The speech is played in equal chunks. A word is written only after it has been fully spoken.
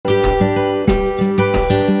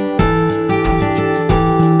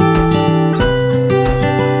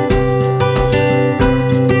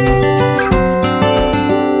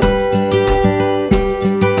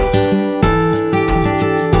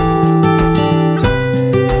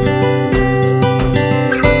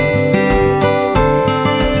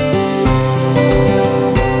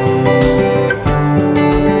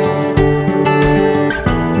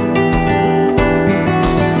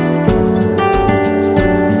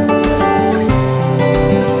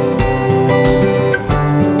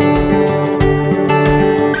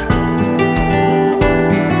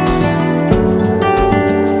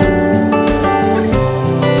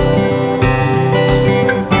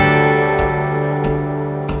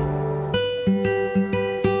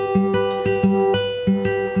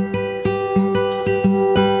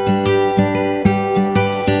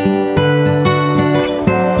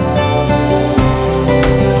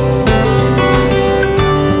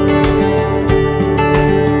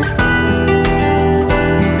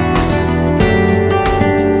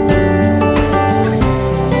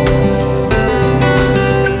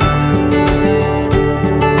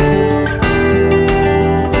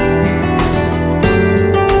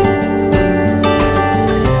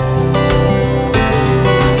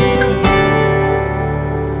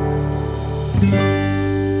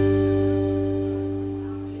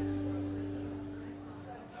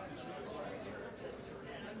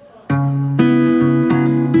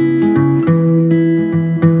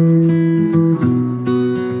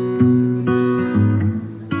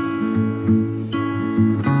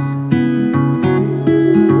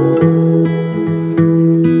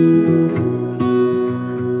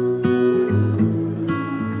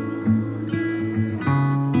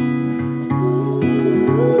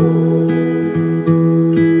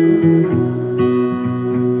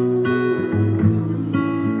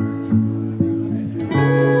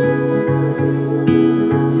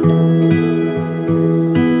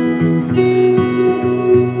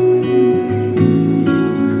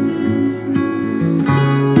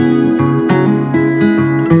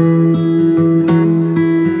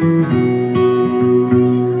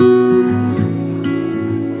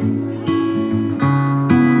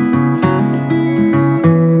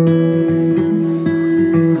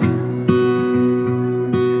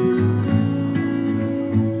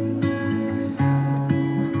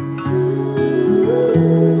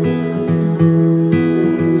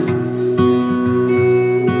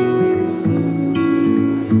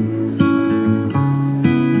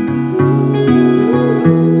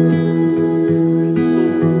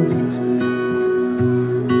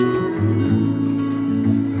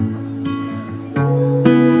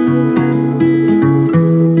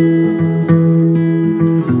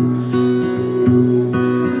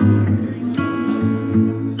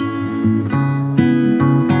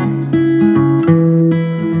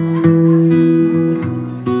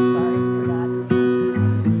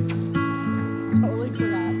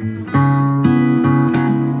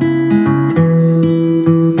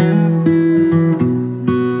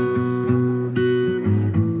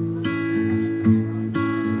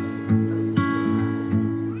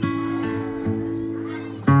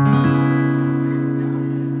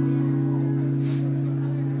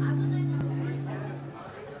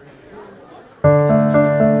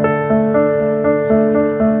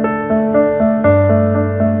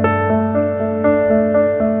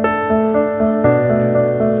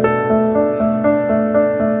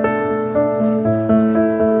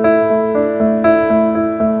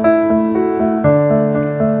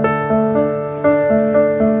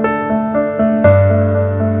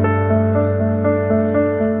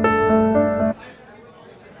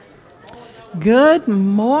Good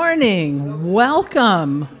morning.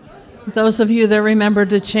 Welcome. Those of you that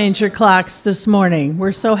remembered to change your clocks this morning,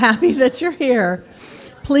 we're so happy that you're here.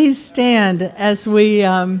 Please stand as we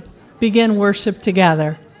begin worship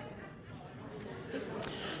together.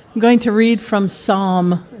 I'm going to read from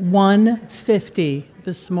Psalm 150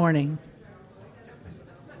 this morning.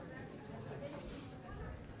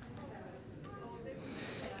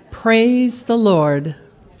 Praise the Lord.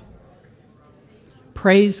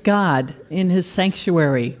 Praise God in his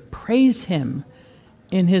sanctuary. Praise him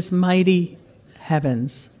in his mighty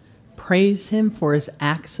heavens. Praise him for his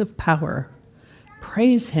acts of power.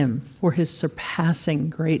 Praise him for his surpassing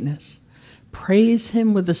greatness. Praise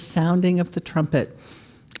him with the sounding of the trumpet.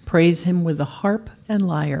 Praise him with the harp and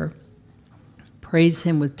lyre. Praise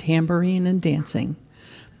him with tambourine and dancing.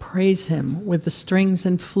 Praise him with the strings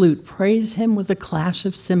and flute. Praise him with the clash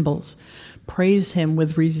of cymbals. Praise him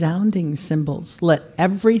with resounding cymbals. Let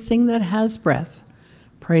everything that has breath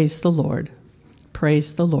praise the Lord.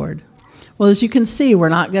 Praise the Lord. Well, as you can see, we're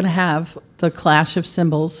not going to have the clash of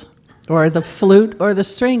cymbals or the flute or the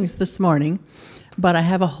strings this morning, but I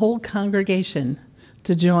have a whole congregation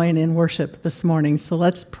to join in worship this morning. So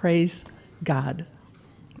let's praise God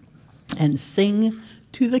and sing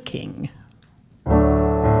to the King.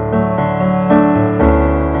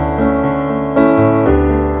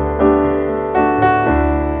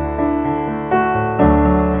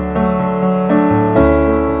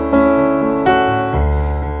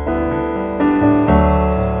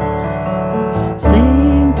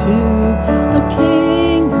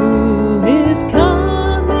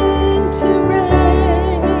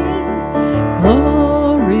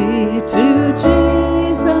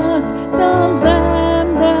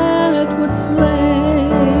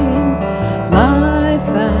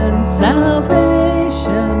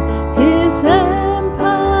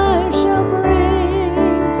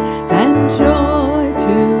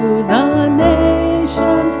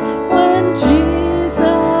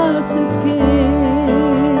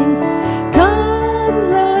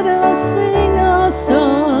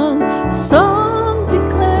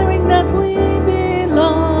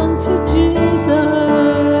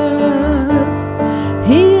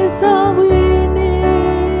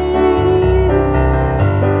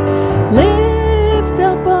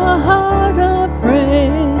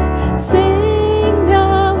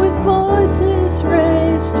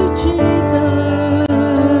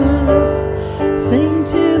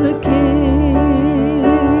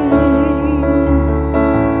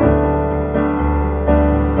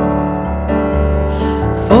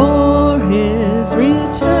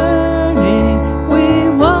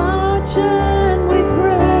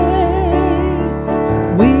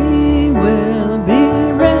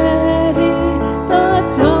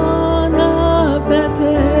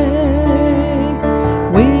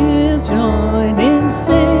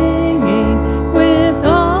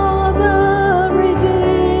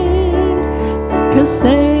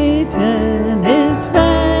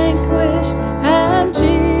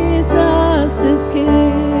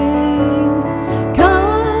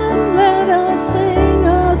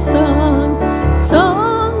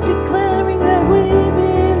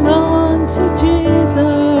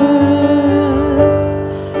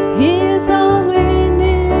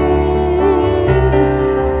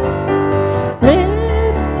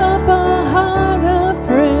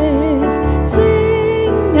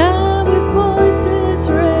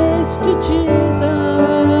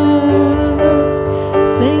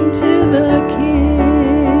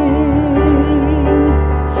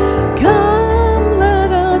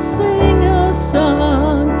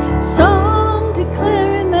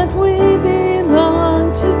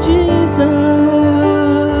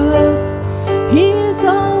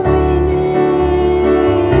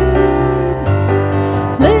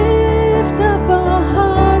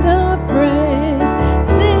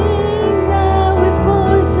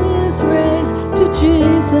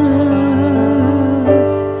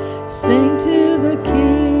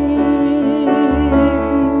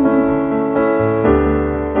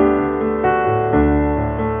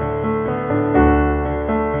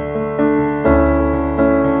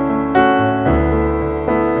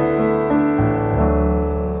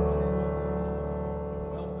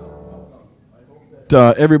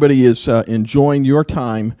 Everybody is enjoying your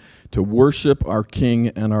time to worship our King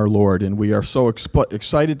and our Lord. And we are so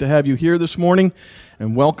excited to have you here this morning.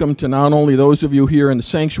 And welcome to not only those of you here in the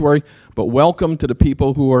sanctuary, but welcome to the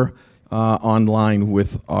people who are online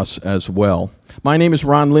with us as well. My name is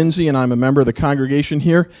Ron Lindsay, and I'm a member of the congregation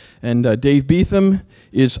here. And Dave Beetham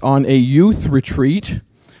is on a youth retreat.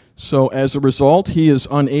 So as a result, he is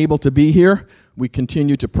unable to be here. we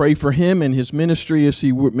continue to pray for him and his ministry as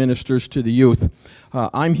he ministers to the youth.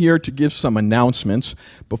 I'm here to give some announcements.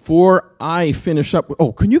 Before I finish up,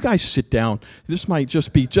 can you guys sit down? This might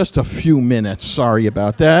just be just a few minutes. Sorry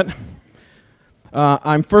about that.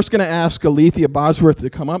 I'm first going to ask Alethea Bosworth to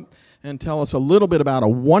come up and tell us a little bit about a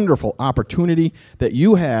wonderful opportunity that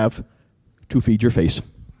you have to feed your face.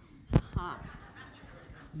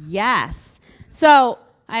 Yes. So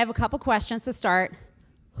I have a couple questions to start.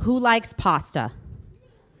 Who likes pasta?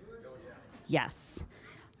 Yes.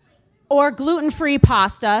 Or gluten-free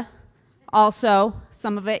pasta. Also,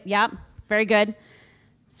 some of it, yep, very good.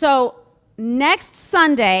 So next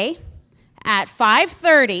Sunday at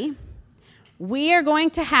 5:30, we are going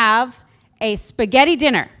to have a spaghetti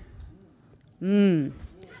dinner.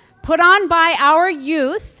 Put on by our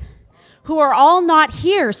youth who are all not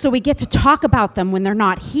here, so we get to talk about them when they're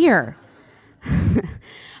not here.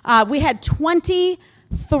 We had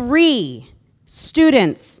 23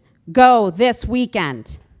 students go this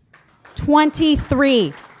weekend.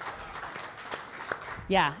 23.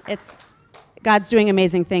 Yeah, God's doing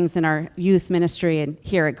amazing things in our youth ministry and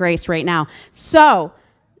here at Grace right now. So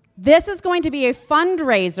this is going to be a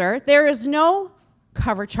fundraiser. There is no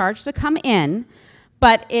cover charge to come in,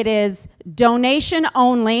 but it is donation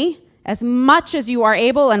only, as much as you are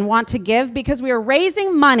able and want to give, because we are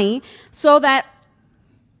raising money so that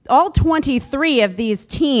all 23 of these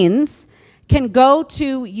teens can go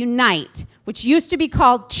to Unite, which used to be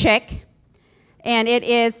called CHIC, and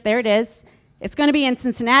there it is. It's going to be in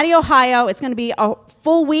Cincinnati, Ohio. It's going to be a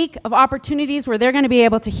full week of opportunities where they're going to be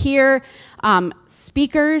able to hear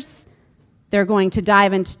speakers. They're going to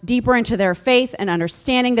dive deeper into their faith and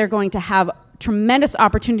understanding. They're going to have tremendous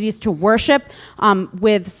opportunities to worship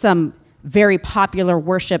with some very popular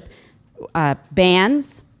worship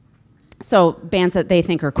bands. So bands that they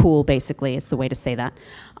think are cool, basically, is the way to say that.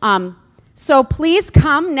 So please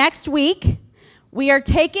come next week. We are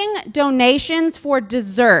taking donations for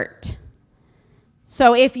dessert.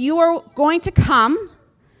 So if you are going to come,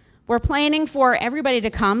 we're planning for everybody to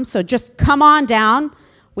come, so just come on down.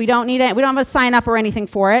 We don't have to sign up or anything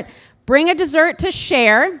for it. Bring a dessert to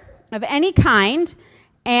share of any kind,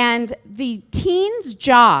 and the teens'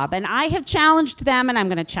 job, and I have challenged them, and I'm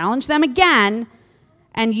going to challenge them again,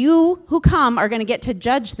 and you who come are going to get to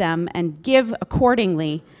judge them and give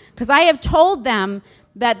accordingly, because I have told them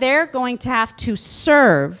that they're going to have to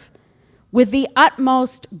serve with the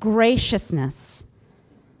utmost graciousness,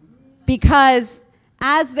 because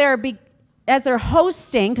as they're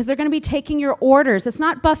hosting, because they're going to be taking your orders, it's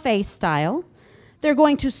not buffet style, they're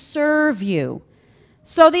going to serve you.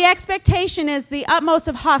 So the expectation is the utmost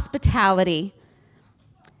of hospitality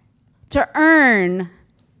to earn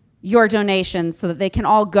your donations so that they can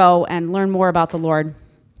all go and learn more about the Lord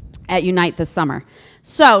at Unite this summer.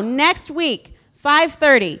 So next week,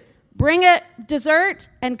 5:30, bring a dessert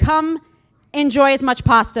and come enjoy as much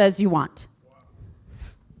pasta as you want.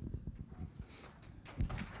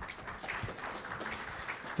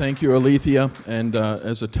 Thank you, Alethea. And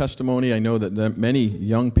as a testimony, I know that many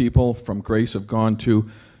young people from Grace have gone to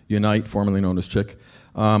Unite, formerly known as CHIC,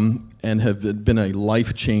 and have been a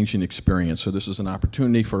life-changing experience. So this is an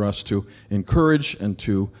opportunity for us to encourage and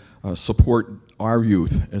to support our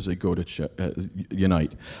youth as they go to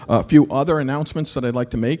Unite. A few other announcements that I'd like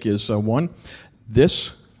to make is, one,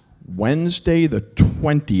 this Wednesday the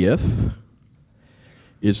 20th,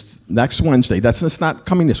 is next Wednesday. That's not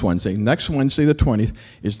coming this Wednesday. Next Wednesday, the 20th,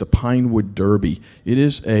 is the Pinewood Derby. It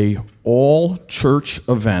is a all-church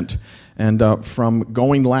event. And from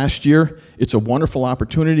going last year, it's a wonderful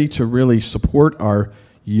opportunity to really support our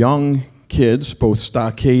young kids, both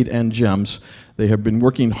Stockade and Gems. They have been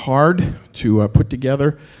working hard to put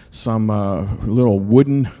together some little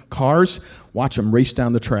wooden cars. Watch them race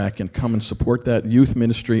down the track and come and support that youth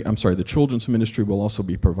ministry. The children's ministry will also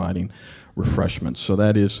be providing refreshments. So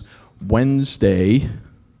that is Wednesday,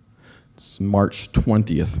 it's March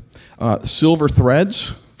 20th. Silver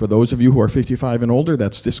Threads, for those of you who are 55 and older,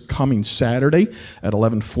 that's this coming Saturday at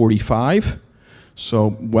 11:45.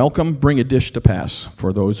 So welcome, bring a dish to pass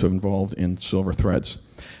for those who are involved in Silver Threads.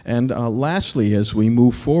 And lastly, as we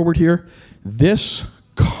move forward here, this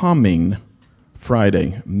coming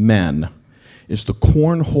Friday, men, is the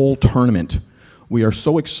Cornhole Tournament. We are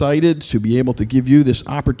so excited to be able to give you this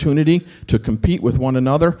opportunity to compete with one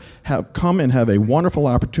another, come and have a wonderful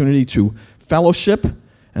opportunity to fellowship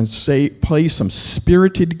and play some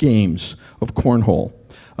spirited games of cornhole.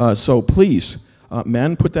 So please,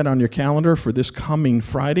 men, put that on your calendar for this coming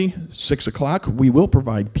Friday, 6 o'clock. We will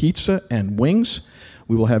provide pizza and wings.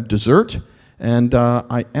 We will have dessert, And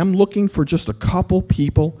I am looking for just a couple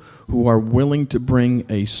people who are willing to bring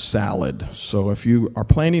a salad. So if you are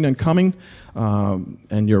planning on coming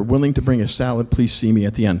and you're willing to bring a salad, please see me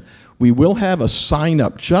at the end. We will have a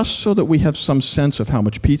sign-up just so that we have some sense of how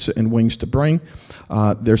much pizza and wings to bring.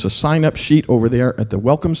 There's a sign-up sheet over there at the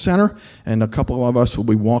Welcome Center, and a couple of us will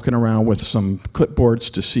be walking around with some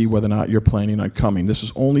clipboards to see whether or not you're planning on coming. This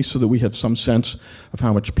is only so that we have some sense of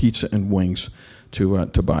how much pizza and wings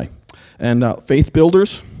to buy. And Faith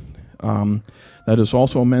Builders, that is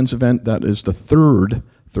also a men's event. That is the third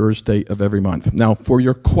Thursday of every month. Now, for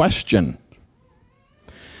your question,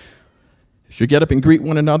 as you get up and greet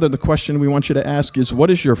one another, the question we want you to ask is,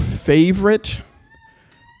 what is your favorite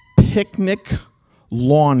picnic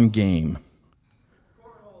lawn game?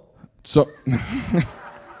 So,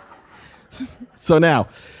 so now,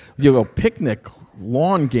 you go picnic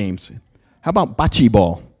lawn games. How about bocce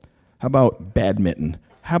ball? How about badminton?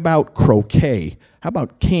 How about croquet? How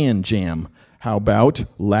about can jam? How about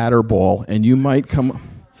ladder ball? And you might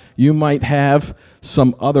have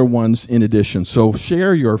some other ones in addition. So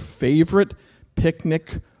share your favorite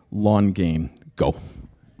picnic lawn game. Go.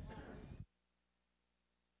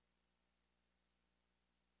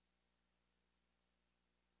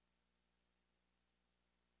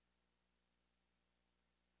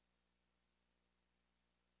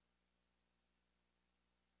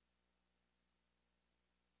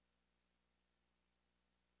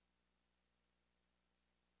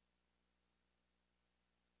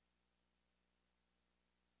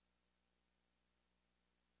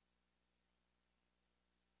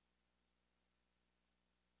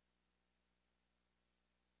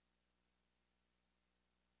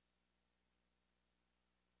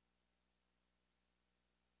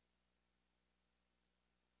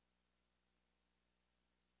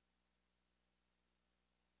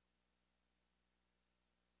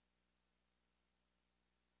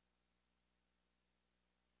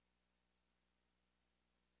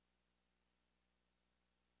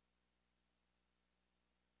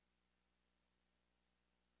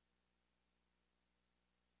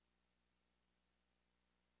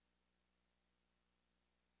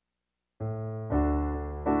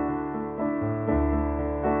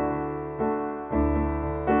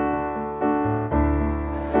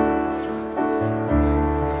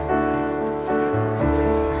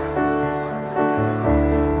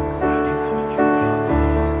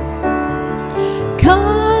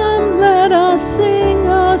 Come, let us sing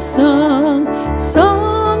a song,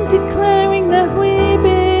 song declaring that we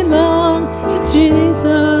belong to Jesus.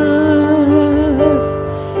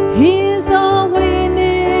 He is all we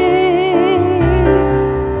need.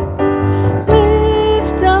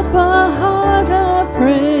 Lift up a heart of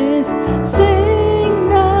praise, sing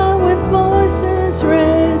now with voices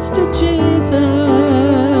raised to Jesus.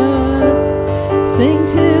 Sing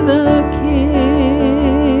to the King.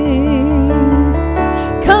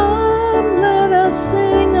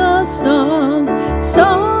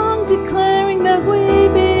 Song declaring that we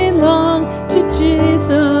belong to Jesus.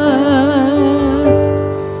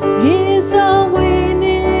 He is all we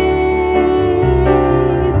need.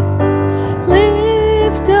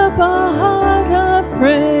 Lift up a heart of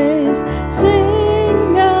praise,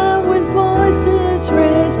 sing now with voices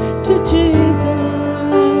raised to Jesus.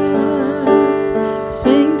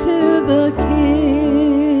 Sing to the King.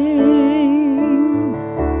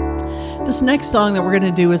 This next song that we're going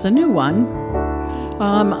to do is a new one.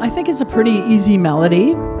 I think it's a pretty easy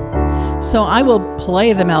melody, so I will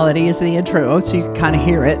play the melody as the intro so you can kind of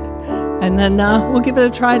hear it, and then we'll give it a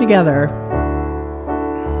try together.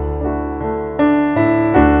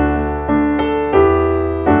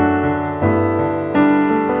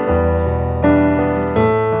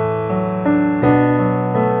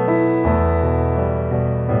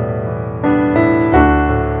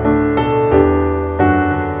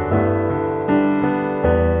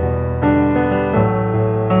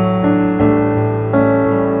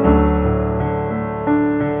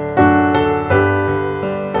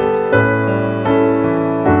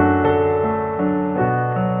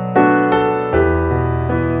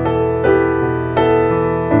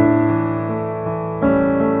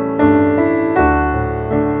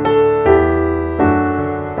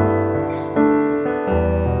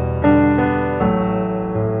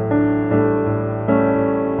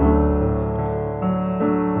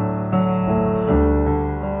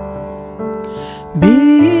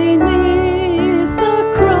 Beneath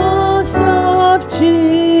the cross of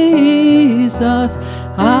Jesus,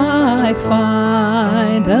 I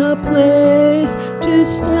find a place to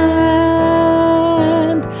stand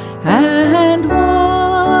and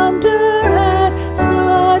wonder at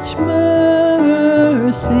such mercy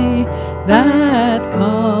that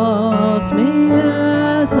calls me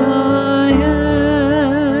as I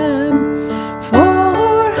am,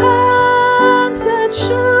 for hands that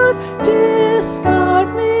should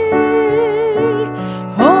discard me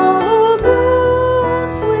hold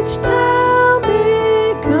wounds which tell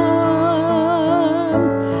me come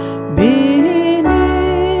beneath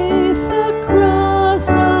the cross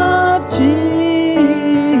of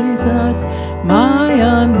Jesus. My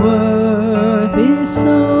unworthy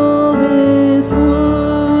soul is won.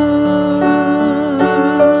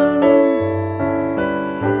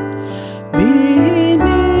 Beneath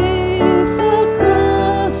the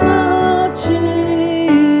cross of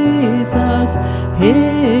Jesus,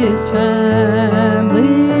 his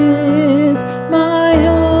family is my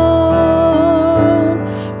own.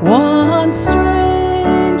 Once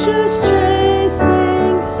strangers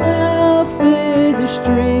chasing selfish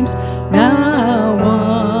dreams, now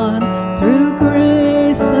one through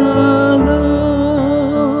grace alone.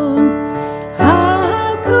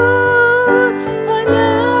 How could I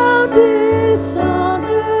now dishonor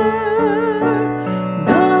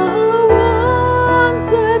the ones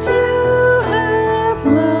that you have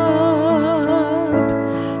loved?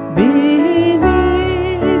 Beneath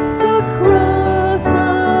the cross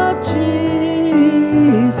of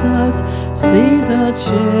Jesus, see the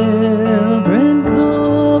children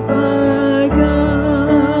called by God.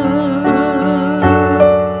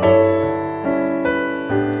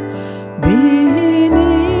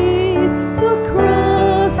 Beneath the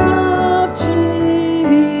cross of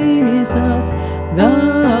Jesus,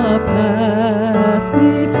 the path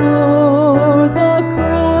before the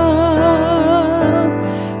crown,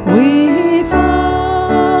 we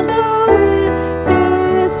follow in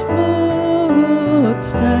his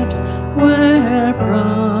footsteps, where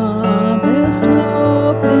promised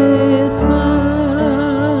hope is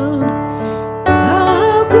found.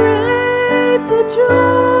 How great the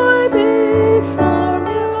joy before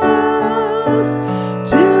us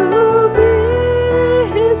to be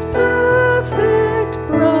his perfect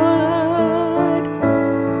bride.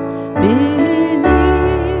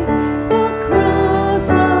 Beneath the cross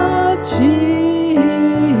of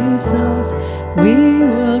Jesus, we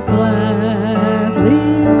will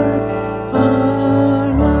gladly work our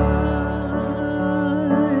lives.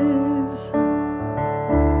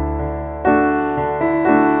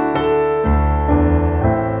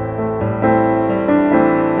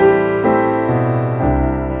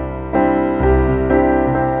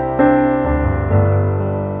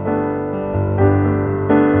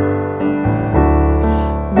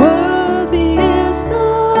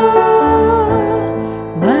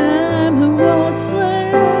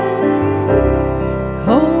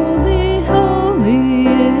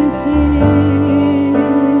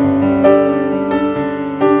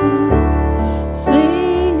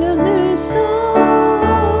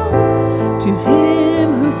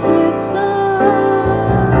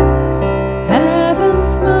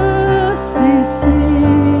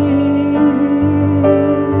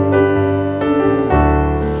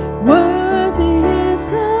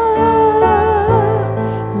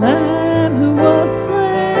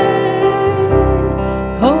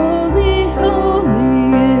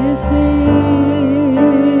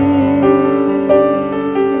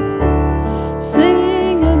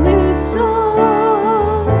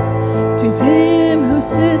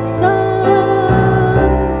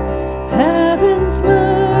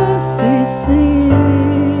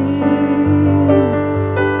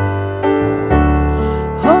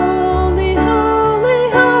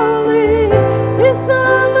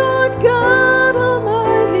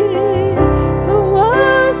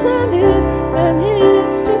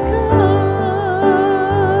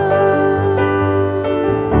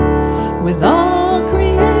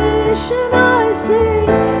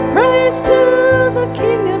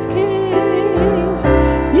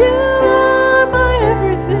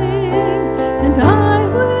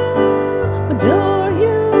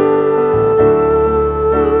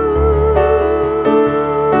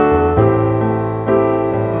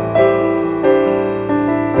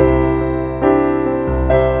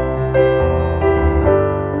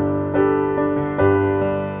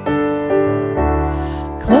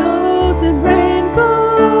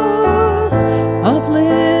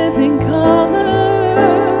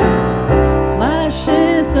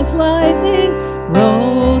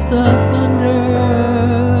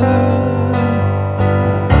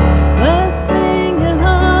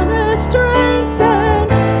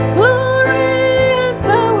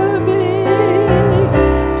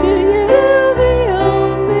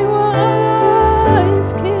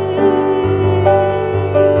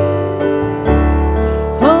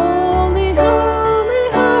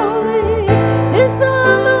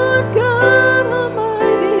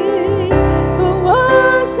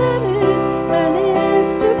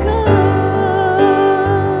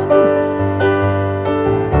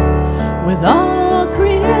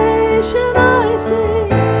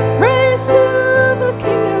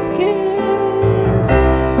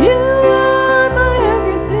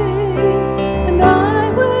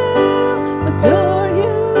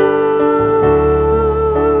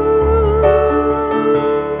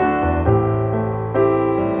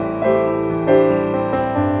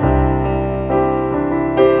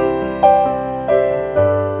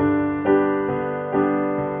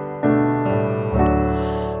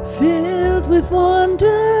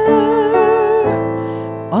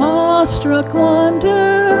 awestruck wonder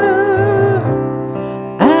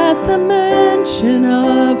at the mention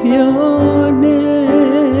of your name.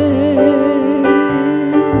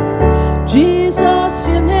 Jesus,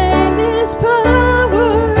 your name is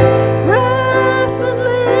power, breath and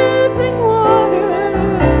living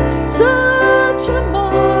water, such a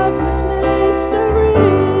marvelous mystery.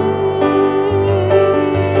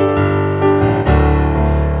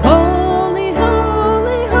 Holy,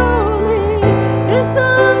 holy, holy is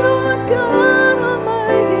the Lord God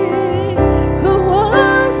Almighty, who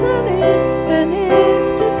was and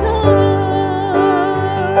is to come.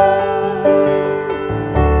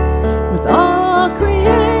 With all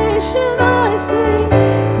creation I sing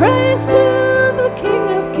praise to the King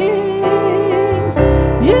of Kings.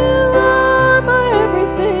 You are my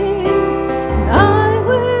everything, and I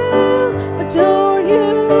will adore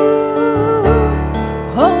you.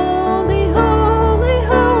 Holy, holy,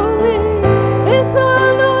 holy is the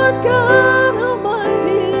Lord God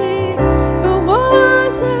Almighty, who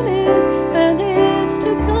was and is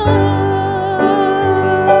to come.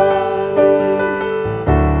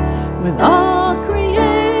 With all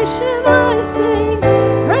creation I sing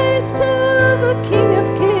praise to the King of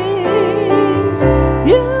Kings.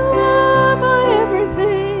 You are my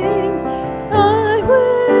everything, I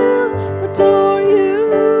will adore you.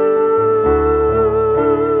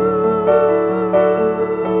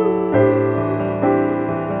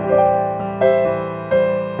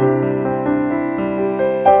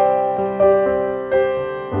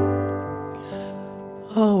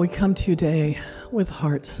 Oh, we come to you today with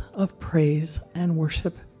hearts of praise and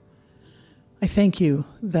worship. I thank you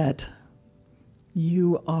that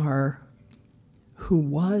you are who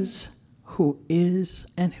was, who is,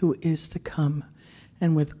 and who is to come.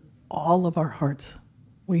 And with all of our hearts,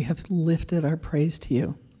 we have lifted our praise to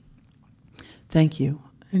you. Thank you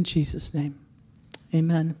in Jesus' name.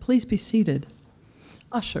 Amen. Please be seated.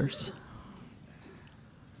 Ushers.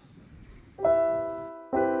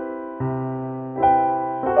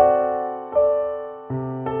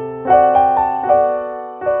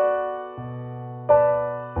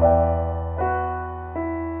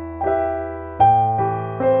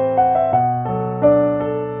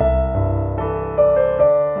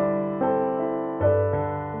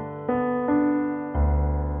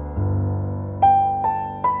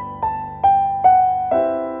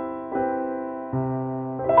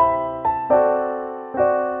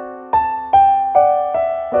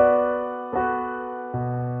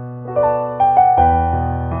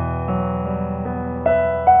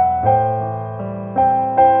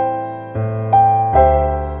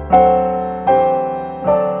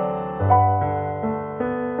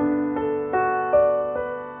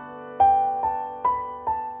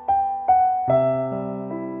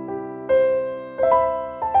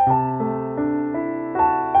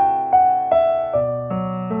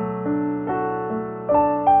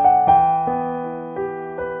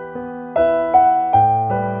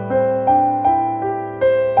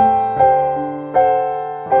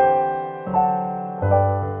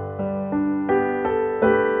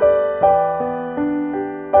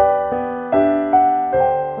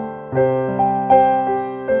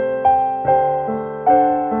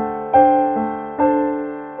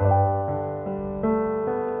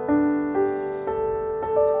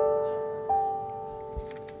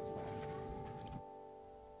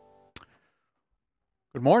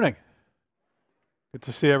 Good morning. Good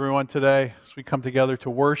to see everyone today as we come together to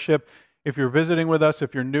worship. If you're visiting with us,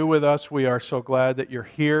 if you're new with us, we are so glad that you're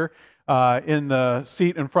here. In the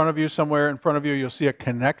seat in front of you, somewhere in front of you, you'll see a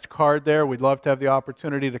Connect card there. We'd love to have the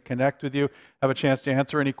opportunity to connect with you, have a chance to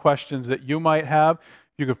answer any questions that you might have.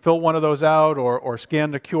 You could fill one of those out or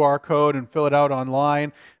scan the QR code and fill it out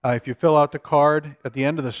online. If you fill out the card at the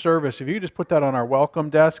end of the service, if you could just put that on our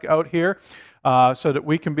welcome desk out here so that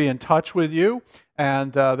we can be in touch with you.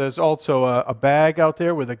 And there's also a bag out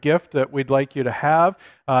there with a gift that we'd like you to have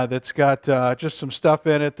that's got just some stuff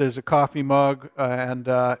in it. There's a coffee mug and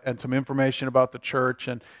some information about the church.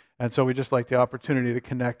 And so we just like the opportunity to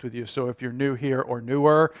connect with you. So if you're new here or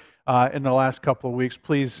newer in the last couple of weeks,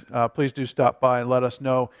 please do stop by and let us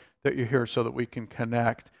know that you're here so that we can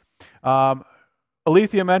connect.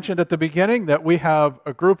 Alethea mentioned at the beginning that we have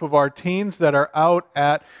a group of our teens that are out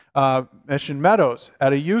at Mission Meadows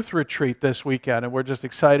at a youth retreat this weekend, and we're just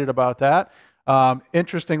excited about that.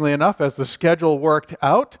 Interestingly enough, as the schedule worked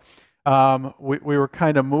out, we were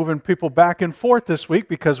kind of moving people back and forth this week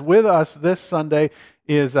because with us this Sunday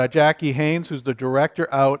is Jackie Haynes, who's the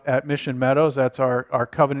director out at Mission Meadows. That's our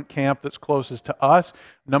covenant camp that's closest to us.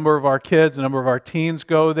 A number of our kids, a number of our teens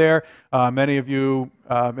go there. Many of you,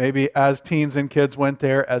 maybe as teens and kids, went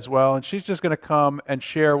there as well. And she's just going to come and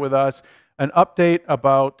share with us an update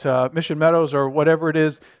about Mission Meadows or whatever it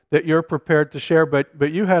is that you're prepared to share.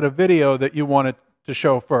 But you had a video that you wanted to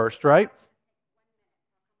show first, right?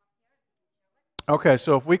 Okay,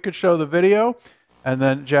 so if we could show the video, and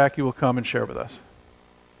then Jackie will come and share with us.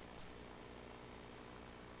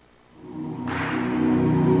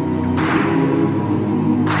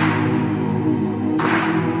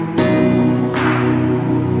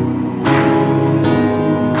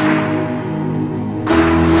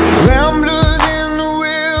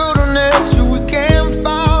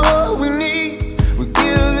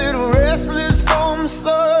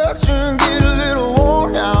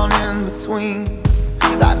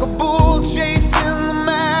 Like a bull chasing the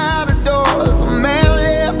matadors, a man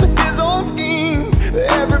left with his own schemes.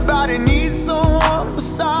 Everybody needs someone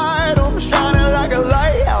beside him, shining like a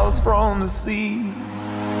lighthouse from the sea.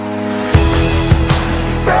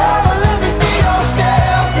 Brother, let me be your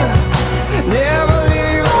shelter, never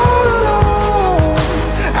leave you all alone.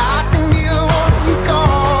 I can be the one you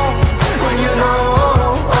call when you know.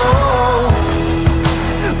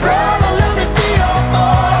 Brother, let me be your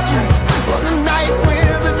fortress when the night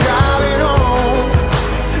winds are driving on.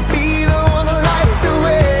 Be the one to light the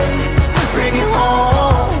way, bring it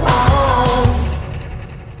home.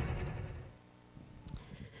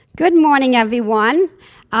 Good morning, everyone.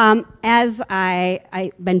 As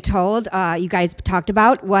I've been told, you guys talked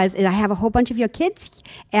about, was I have a whole bunch of your kids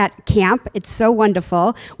at camp. It's so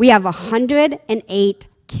wonderful. We have 108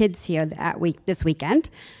 kids here this weekend,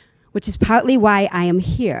 which is partly why I am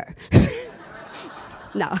here.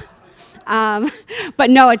 No. But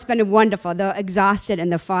no, it's been wonderful. They're exhausted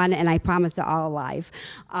and they're fun, and I promise they're all alive.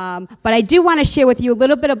 But I do want to share with you a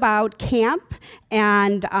little bit about camp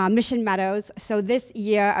and Mission Meadows. So this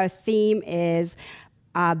year, our theme is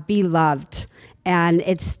Beloved, and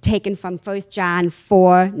it's taken from 1 John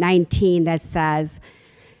 4:19 that says,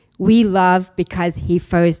 we love because he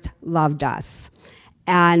first loved us.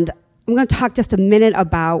 And I'm going to talk just a minute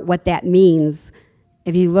about what that means.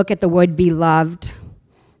 If you look at the word beloved,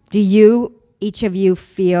 do each of you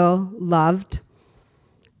feel loved?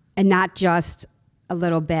 And not just a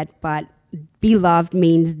little bit, but beloved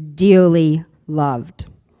means dearly loved.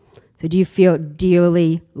 So do you feel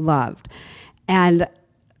dearly loved? And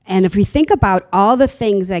if we think about all the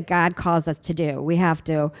things that God calls us to do, we have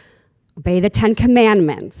to obey the 10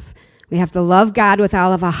 Commandments. We have to love God with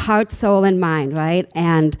all of our heart, soul, and mind, right?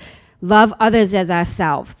 And love others as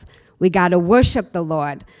ourselves. We got to worship the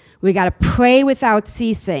Lord. We got to pray without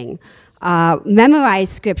ceasing, memorize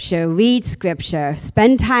Scripture, read Scripture,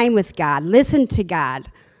 spend time with God, listen to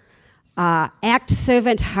God, act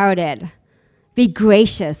servant-hearted, be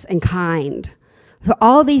gracious and kind. So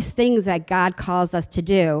all these things that God calls us to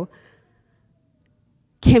do,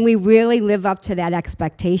 can we really live up to that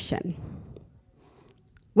expectation?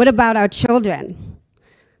 What about our children?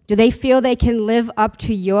 Do they feel they can live up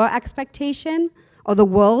to your expectation, or the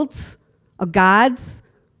world's, or God's?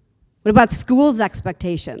 What about school's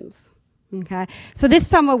expectations? Okay, so this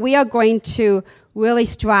summer we are going to really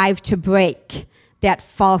strive to break that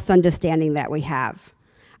false understanding that we have.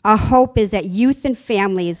 Our hope is that youth and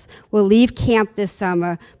families will leave camp this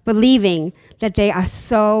summer believing that they are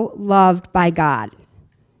so loved by God.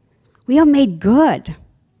 We are made good,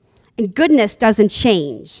 and goodness doesn't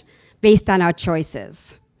change based on our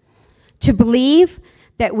choices. To believe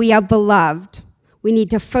that we are beloved, we need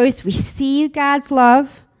to first receive God's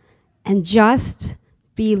love and just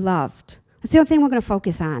be loved. That's the only thing we're going to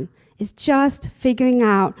focus on, is just figuring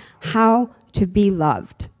out how to be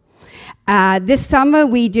loved. This summer,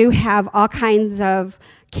 we do have all kinds of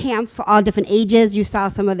camps for all different ages. You saw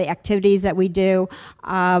some of the activities that we do.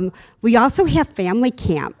 We also have family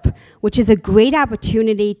camp, which is a great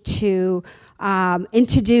opportunity to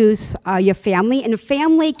introduce your family. And a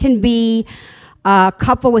family can be a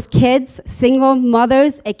couple with kids, single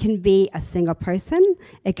mothers. It can be a single person.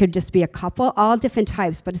 It could just be a couple, all different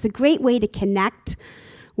types. But it's a great way to connect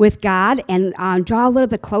with God and draw a little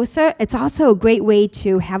bit closer. It's also a great way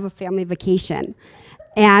to have a family vacation.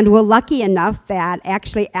 And we're lucky enough that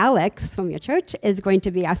actually Alex from your church is going to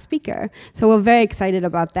be our speaker. So we're very excited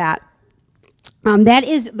about that. That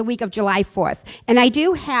is the week of July 4th. And I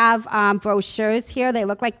do have brochures here. They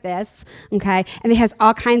look like this, okay? And it has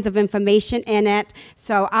all kinds of information in it.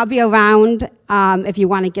 So I'll be around if you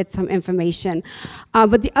want to get some information.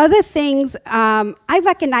 But the other things, I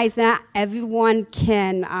recognize that everyone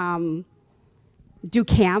can do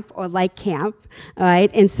camp or like camp, all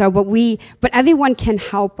right? And so, but everyone can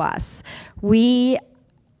help us. We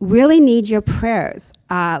really need your prayers.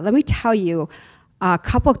 Let me tell you a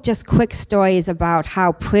couple just quick stories about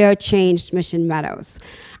how prayer changed Mission Meadows.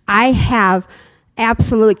 I have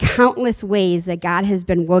absolutely countless ways that God has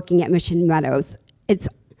been working at Mission Meadows. It's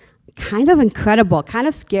kind of incredible, kind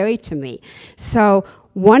of scary to me. So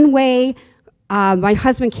one way, my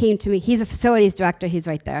husband came to me. He's a facilities director. He's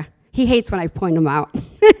right there. He hates when I point him out.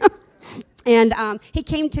 And he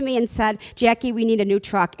came to me and said, Jackie, we need a new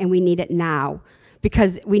truck, and we need it now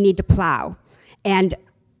because we need to plow. And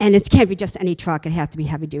it can't be just any truck. It has to be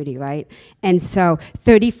heavy duty, right? And so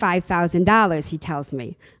 $35,000, he tells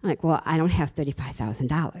me. I'm like, well, I don't have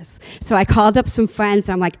 $35,000. So I called up some friends.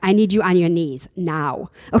 I'm like, I need you on your knees now,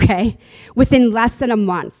 okay? Within less than a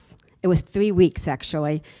month, it was 3 weeks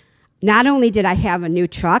actually, not only did I have a new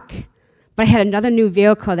truck, but I had another new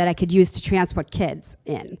vehicle that I could use to transport kids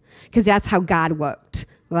in, because that's how God worked,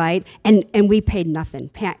 right? And we paid nothing.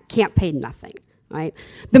 Camp paid nothing, right?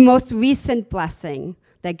 The most recent blessing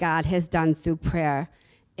that God has done through prayer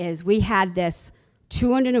is we had this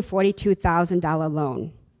 $242,000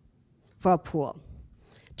 loan for a pool.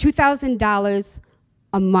 $2,000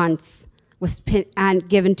 a month was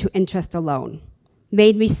given to interest alone.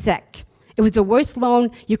 Made me sick. It was the worst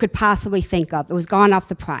loan you could possibly think of. It was gone off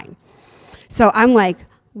the prime. So I'm like,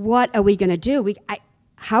 what are we going to do?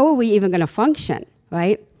 How are we even going to function,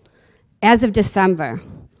 right? As of December,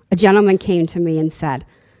 a gentleman came to me and said,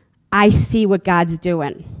 I see what God's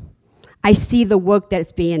doing. I see the work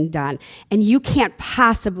that's being done. And you can't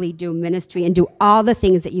possibly do ministry and do all the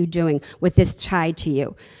things that you're doing with this tied to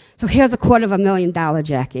you. So here's $250,000,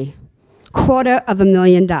 Jackie.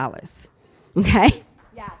 $250,000. Okay?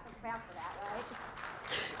 Yeah, so fast for that, right?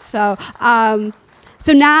 So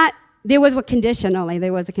there was a condition only.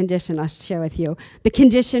 There was a condition I'll share with you. The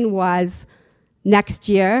condition was next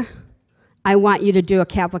year, I want you to do a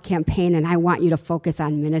capital campaign, and I want you to focus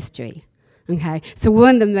on ministry, okay? So we're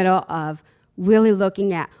in the middle of really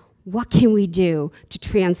looking at what can we do to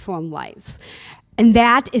transform lives. And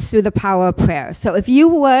that is through the power of prayer. So if you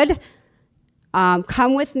would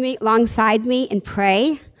come with me, alongside me, and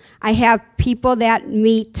pray. I have people that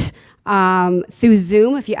meet through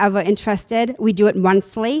Zoom, if you're ever interested. We do it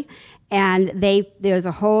monthly. And there's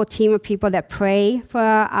a whole team of people that pray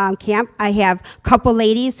for camp. I have a couple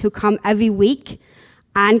ladies who come every week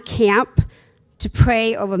on camp to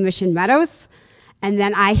pray over Mission Meadows. And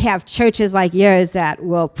then I have churches like yours that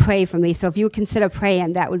will pray for me. So if you would consider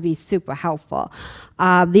praying, that would be super helpful.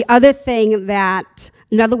 Another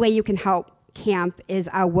way you can help camp is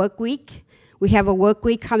our work week. We have a work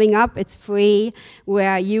week coming up. It's free,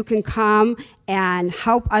 where you can come and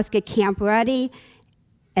help us get camp ready.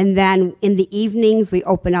 And then in the evenings, we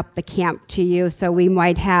open up the camp to you. So we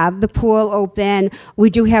might have the pool open. We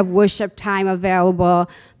do have worship time available,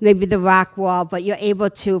 maybe the rock wall, but you're able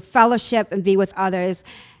to fellowship and be with others,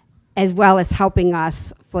 as well as helping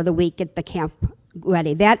us for the week at the camp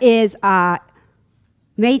ready. That is May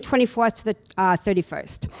 24th to the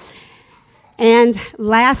 31st. And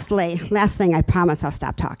last thing, I promise I'll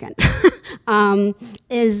stop talking,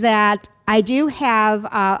 is that I do have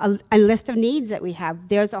a list of needs that we have.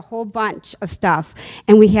 There's a whole bunch of stuff,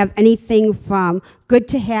 and we have anything from good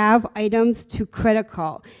to have items to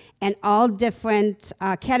critical, and all different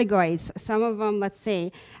categories. Some of them, let's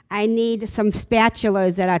see, I need some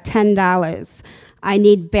spatulas that are $10. I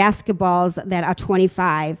need basketballs that are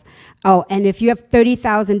 $25. Oh, and if you have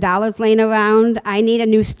 $30,000 laying around, I need a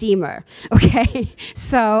new steamer, okay?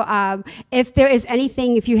 So if there is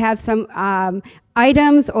anything, if you have some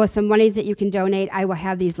items or some money that you can donate, I will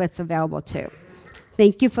have these lists available too.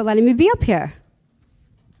 Thank you for letting me be up here.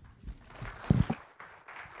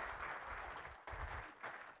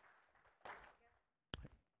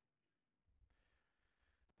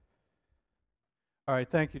 All right,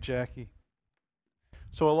 thank you, Jackie.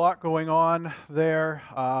 So a lot going on there.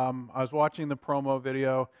 I was watching the promo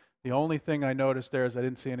video. The only thing I noticed there is I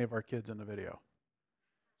didn't see any of our kids in the video.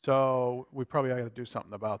 So we probably got to do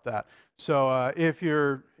something about that. So if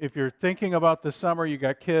you're thinking about the summer, you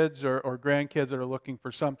got kids or grandkids that are looking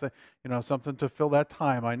for something, something to fill that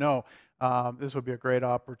time. I know this would be a great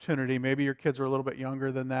opportunity. Maybe your kids are a little bit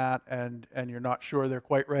younger than that, and you're not sure they're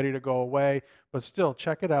quite ready to go away, but still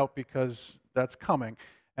check it out, because that's coming.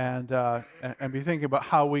 And be thinking about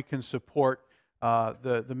how we can support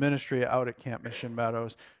the ministry out at Camp Mission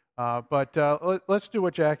Meadows. But let's do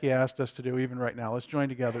what Jackie asked us to do even right now. Let's join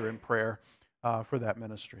together in prayer for that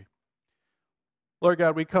ministry. Lord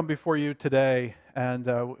God, we come before you today, and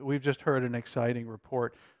we've just heard an exciting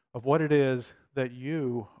report of what it is that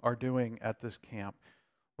you are doing at this camp.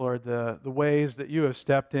 Lord, the ways that you have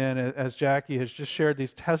stepped in, as Jackie has just shared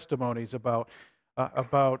these testimonies about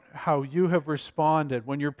how you have responded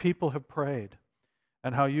when your people have prayed,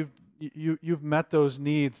 and how you've met those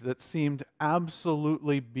needs that seemed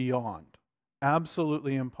absolutely beyond,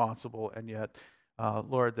 absolutely impossible, and yet,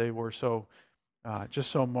 Lord, they were just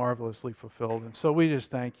so marvelously fulfilled. And so we just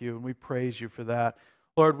thank you and we praise you for that.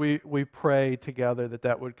 Lord, we pray together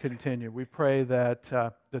that would continue. We pray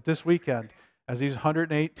that this weekend, as these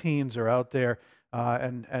 108 teens are out there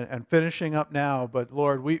and finishing up now, but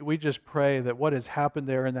Lord, we just pray that what has happened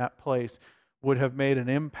there in that place would have made an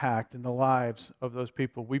impact in the lives of those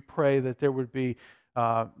people. We pray that there would be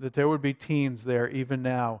teens there even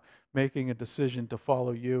now making a decision to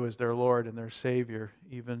follow you as their Lord and their Savior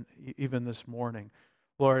even this morning.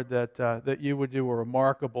 Lord, that you would do a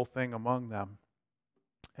remarkable thing among them,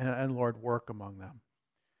 and Lord, work among them.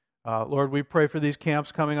 Lord, we pray for these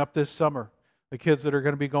camps coming up this summer, the kids that are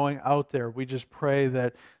going to be going out there. We just pray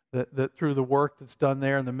that through the work that's done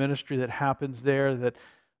there and the ministry that happens there, that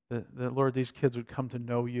Lord, these kids would come to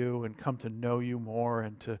know you and come to know you more,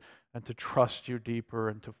 and to trust you deeper,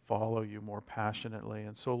 and to follow you more passionately.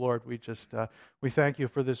 And so, Lord, we thank you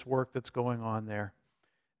for this work that's going on there,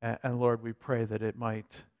 and Lord, we pray that it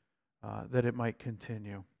might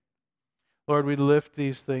continue. Lord, we lift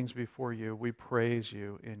these things before you. We praise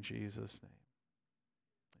you in Jesus'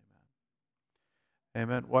 name.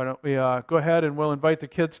 Amen. Amen. Why don't we go ahead and we'll invite the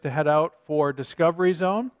kids to head out for Discovery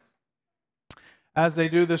Zone. As they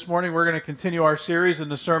do this morning, we're going to continue our series in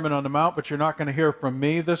the Sermon on the Mount, but you're not going to hear from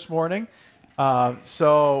me this morning.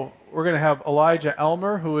 So we're going to have Elijah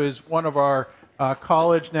Elmer, who is one of our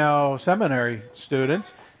college, now seminary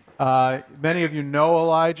students. Many of you know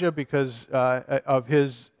Elijah because of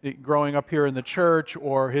his growing up here in the church,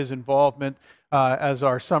 or his involvement as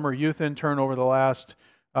our summer youth intern over the last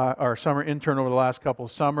couple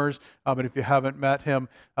of summers. But if you haven't met him,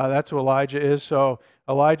 that's who Elijah is. So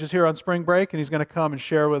Elijah's here on spring break, and he's going to come and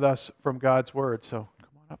share with us from God's Word. So come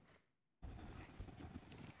on up.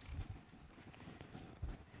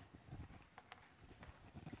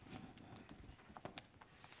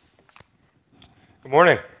 Good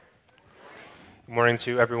morning. Good morning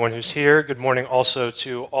to everyone who's here. Good morning also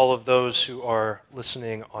to all of those who are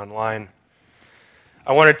listening online.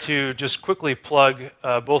 I wanted to just quickly plug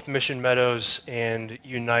both Mission Meadows and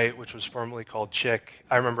Unite, which was formerly called Chick.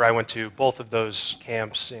 I remember I went to both of those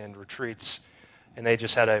camps and retreats, and they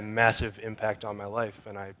just had a massive impact on my life.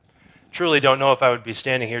 And I truly don't know if I would be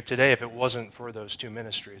standing here today if it wasn't for those two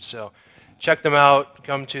ministries. So check them out.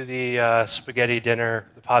 Come to the spaghetti dinner,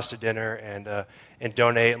 the pasta dinner, and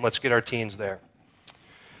donate, and let's get our teens there.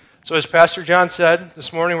 So as Pastor John said,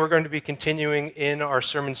 this morning we're going to be continuing in our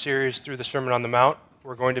sermon series through the Sermon on the Mount.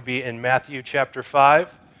 We're going to be in Matthew chapter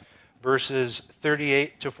 5, verses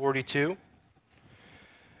 38 to 42.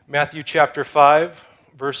 Matthew chapter 5,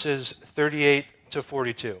 verses 38 to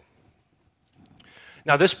 42.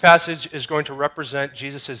 Now this passage is going to represent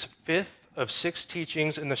Jesus' fifth of 6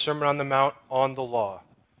 teachings in the Sermon on the Mount on the law.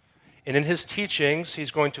 And in his teachings, he's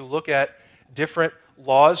going to look at different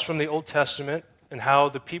laws from the Old Testament and how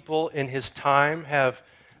the people in his time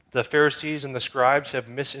the Pharisees and the scribes have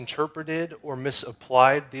misinterpreted or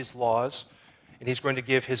misapplied these laws, and he's going to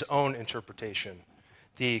give his own interpretation,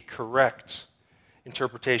 the correct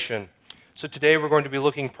interpretation. So today we're going to be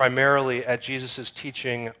looking primarily at Jesus'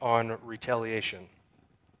 teaching on retaliation.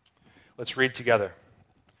 Let's read together.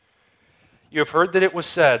 You have heard that it was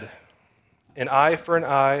said, an eye for an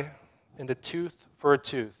eye and a tooth for a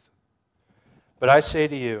tooth. But I say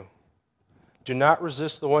to you, do not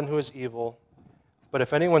resist the one who is evil, but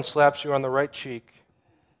if anyone slaps you on the right cheek,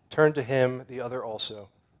 turn to him the other also.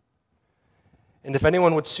 And if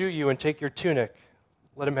anyone would sue you and take your tunic,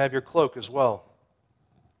 let him have your cloak as well.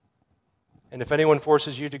 And if anyone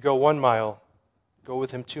forces you to go 1 mile, go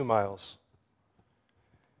with him 2 miles.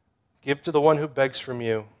 Give to the one who begs from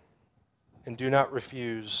you, and do not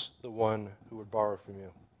refuse the one who would borrow from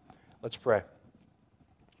you. Let's pray.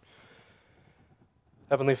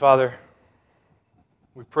 Heavenly Father,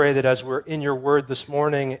 we pray that as we're in your word this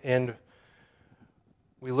morning and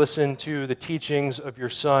we listen to the teachings of your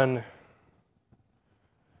Son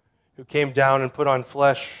who came down and put on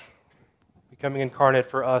flesh, becoming incarnate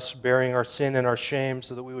for us, bearing our sin and our shame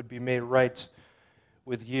so that we would be made right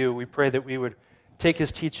with you. We pray that we would take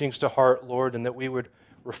his teachings to heart, Lord, and that we would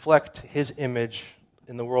reflect his image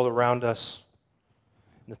in the world around us,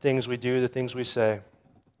 in the things we do, the things we say.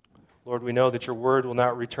 Lord, we know that your word will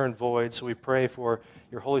not return void, so we pray for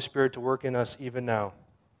your Holy Spirit to work in us even now.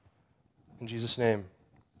 In Jesus' name,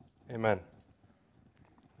 amen.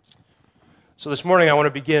 So this morning I want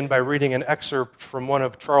to begin by reading an excerpt from one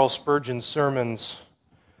of Charles Spurgeon's sermons,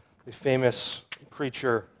 the famous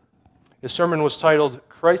preacher. His sermon was titled,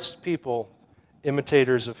 "Christ's People,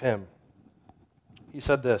 Imitators of Him." He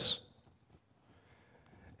said this: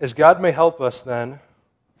 "As God may help us then,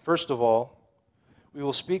 first of all, we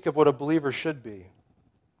will speak of what a believer should be.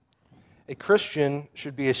 A Christian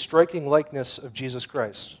should be a striking likeness of Jesus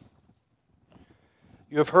Christ.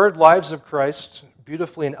 You have heard lives of Christ,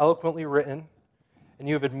 beautifully and eloquently written, and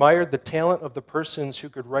you have admired the talent of the persons who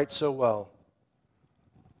could write so well.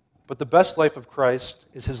 But the best life of Christ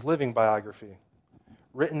is his living biography,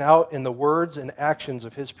 written out in the words and actions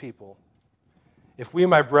of his people. If we,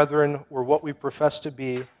 my brethren, were what we profess to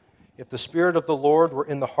be, if the Spirit of the Lord were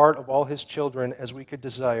in the heart of all his children as we could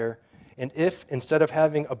desire, and if, instead of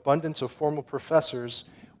having abundance of formal professors,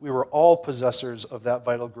 we were all possessors of that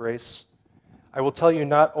vital grace, I will tell you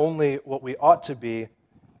not only what we ought to be,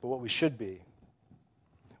 but what we should be.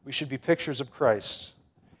 We should be pictures of Christ,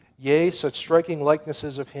 yea, such striking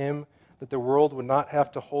likenesses of him that the world would not have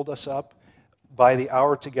to hold us up by the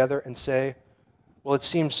hour together and say, well, it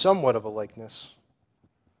seems somewhat of a likeness.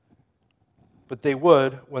 But they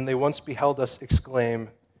would, when they once beheld us, exclaim,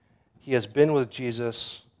 he has been with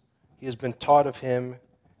Jesus, he has been taught of him,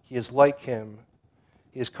 he is like him,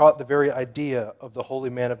 he has caught the very idea of the holy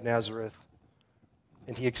man of Nazareth,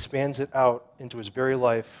 and he expands it out into his very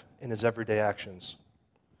life in his everyday actions."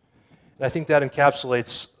 And I think that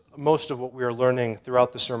encapsulates most of what we are learning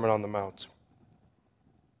throughout the Sermon on the Mount.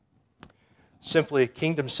 Simply,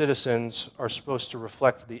 kingdom citizens are supposed to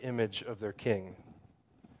reflect the image of their king.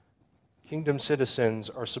 Kingdom citizens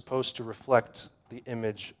are supposed to reflect the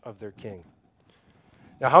image of their king.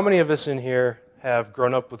 Now, how many of us in here have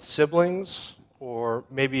grown up with siblings or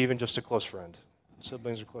maybe even just a close friend?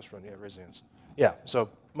 Siblings or close friend? Yeah, raise your hands. Yeah, so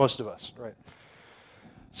most of us, right?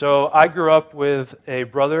 So I grew up with a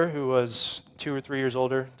brother who was 2 or 3 years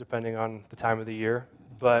older, depending on the time of the year.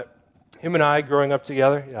 But him and I growing up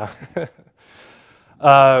together,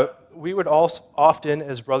 we would often,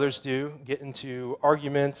 as brothers do, get into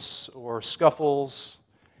arguments or scuffles,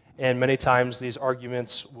 and many times these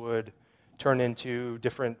arguments would turn into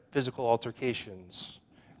different physical altercations,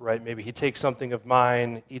 right? Maybe he takes something of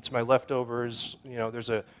mine, eats my leftovers, there's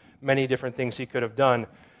many different things he could have done,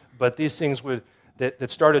 but these things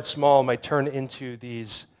that started small might turn into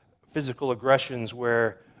these physical aggressions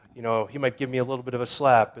where, he might give me a little bit of a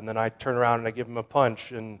slap, and then I turn around and I give him a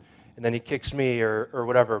punch, and then he kicks me or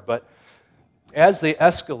whatever. But as they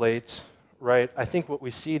escalate, right, I think what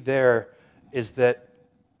we see there is that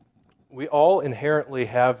we all inherently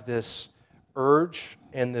have this urge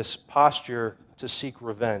and this posture to seek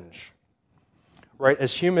revenge, right?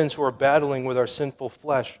 As humans who are battling with our sinful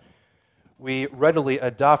flesh, we readily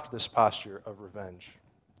adopt this posture of revenge.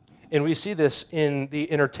 And we see this in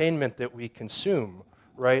the entertainment that we consume,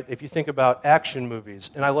 right? If you think about action movies,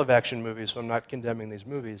 and I love action movies, so I'm not condemning these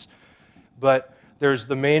movies, but there's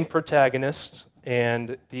the main protagonist,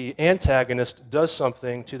 and the antagonist does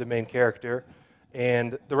something to the main character,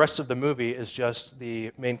 and the rest of the movie is just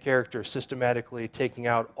the main character systematically taking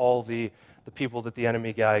out all the people that the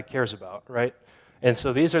enemy guy cares about, right? And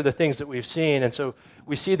so these are the things that we've seen, and so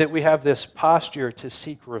we see that we have this posture to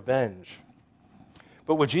seek revenge.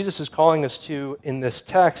 But what Jesus is calling us to in this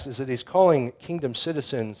text is that he's calling kingdom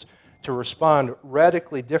citizens to respond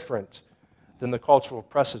radically different than the cultural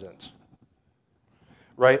precedent.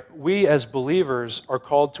 Right? We as believers are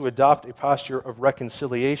called to adopt a posture of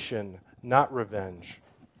reconciliation, not revenge,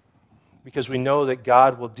 because we know that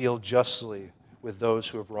God will deal justly with those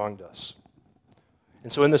who have wronged us.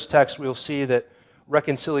 And so in this text, we'll see that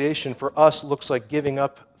reconciliation for us looks like giving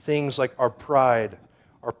up things like our pride,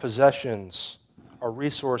 our possessions, our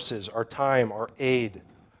resources, our time, our aid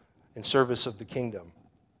in service of the kingdom.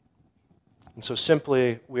 And so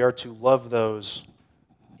simply, we are to love those,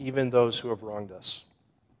 even those who have wronged us.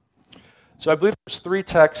 So I believe there's 3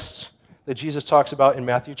 texts that Jesus talks about in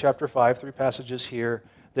Matthew chapter 5, 3 passages here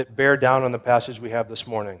that bear down on the passage we have this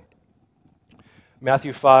morning.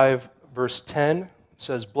 Matthew 5, verse 10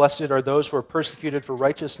 says, "Blessed are those who are persecuted for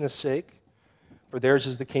righteousness' sake, for theirs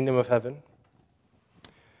is the kingdom of heaven."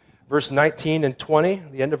 Verse 19 and 20,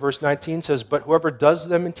 the end of verse 19 says, "But whoever does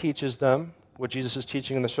them and teaches them," what Jesus is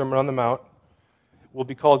teaching in the Sermon on the Mount, "will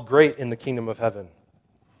be called great in the kingdom of heaven.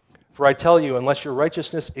 For I tell you, unless your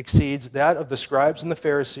righteousness exceeds that of the scribes and the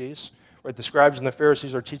Pharisees," right, the scribes and the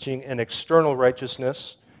Pharisees are teaching an external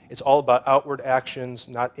righteousness. It's all about outward actions,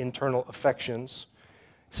 not internal affections.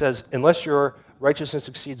 It says, "Unless your righteousness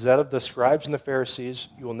exceeds that of the scribes and the Pharisees,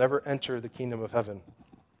 you will never enter the kingdom of heaven."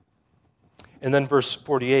 And then verse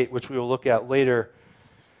 48, which we will look at later,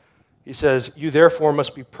 He says, "You therefore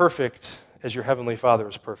must be perfect as your heavenly Father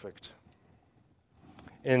is perfect."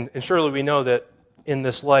 And surely we know that in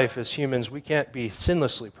this life as humans, we can't be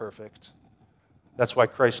sinlessly perfect. That's why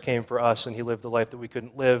Christ came for us, and he lived the life that we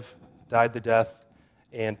couldn't live, died the death,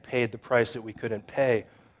 and paid the price that we couldn't pay.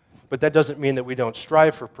 But that doesn't mean that we don't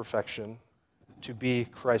strive for perfection, to be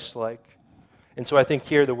Christ-like. And so I think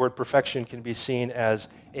here the word perfection can be seen as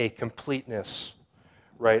a completeness,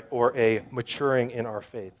 right, or a maturing in our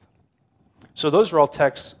faith. So those are all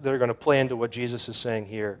texts that are going to play into what Jesus is saying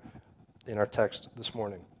here in our text this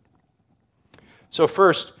morning. So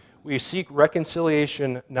first, we seek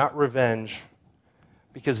reconciliation, not revenge,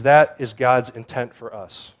 because that is God's intent for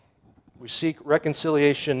us. We seek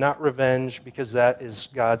reconciliation, not revenge, because that is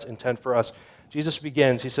God's intent for us. Jesus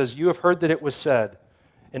begins, he says, "You have heard that it was said,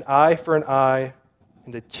 an eye for an eye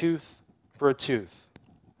and a tooth for a tooth."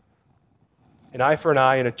 An eye for an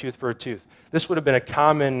eye and a tooth for a tooth. This would have been a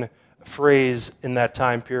common phrase in that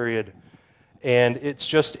time period, and it's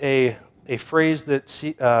just a phrase that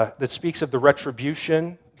speaks of the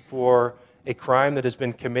retribution for a crime that has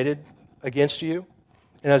been committed against you.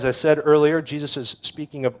 And as I said earlier, Jesus is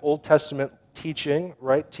speaking of Old Testament teaching,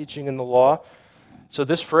 right? Teaching in the law. So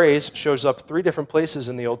this phrase shows up 3 different places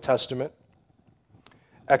in the Old Testament.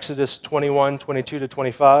 Exodus 21, 22 to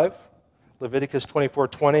 25, Leviticus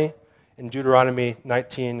 24:20, and Deuteronomy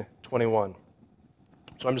 19:21.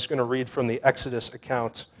 So I'm just going to read from the Exodus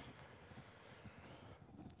account.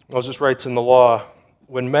 Moses writes in the law,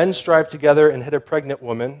 "When men strive together and hit a pregnant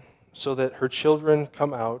woman so that her children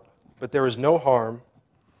come out, but there is no harm,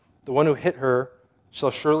 the one who hit her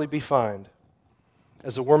shall surely be fined,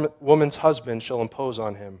 as the woman's husband shall impose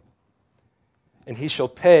on him, and he shall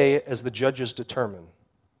pay as the judges determine.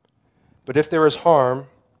 But if there is harm,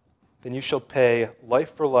 then you shall pay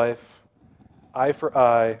life for life, eye for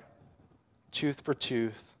eye, tooth for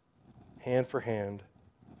tooth, hand for hand,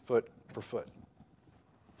 foot for foot."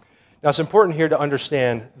 Now, it's important here to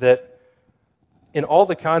understand that in all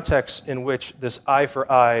the contexts in which this eye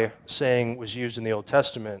for eye saying was used in the Old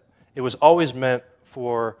Testament, it was always meant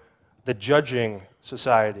for the judging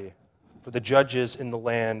society, for the judges in the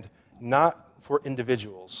land, not for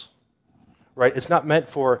individuals, right? It's not meant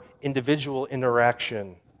for individual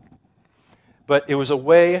interaction, but it was a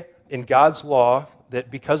way in God's law that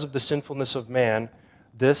because of the sinfulness of man,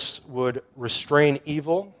 this would restrain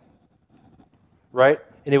evil, right?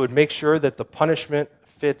 And it would make sure that the punishment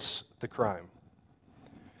fits the crime.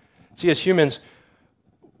 See, as humans,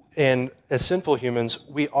 and as sinful humans,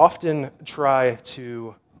 we often try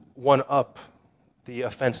to one-up the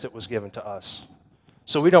offense that was given to us.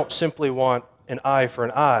 So we don't simply want an eye for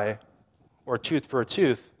an eye or a tooth for a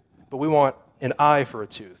tooth, but we want an eye for a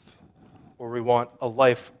tooth, or we want a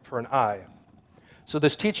life for an eye. So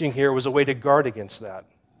this teaching here was a way to guard against that,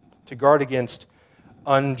 to guard against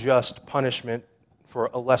unjust punishment for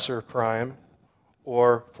a lesser crime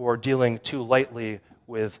or for dealing too lightly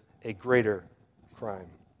with a greater crime.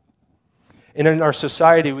 And in our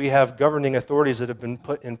society, we have governing authorities that have been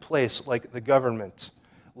put in place, like the government,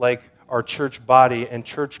 like our church body and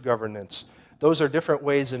church governance. Those are different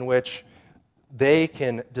ways in which they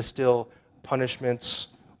can distill punishments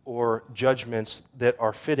or judgments that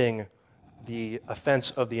are fitting the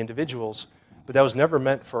offense of the individuals, but that was never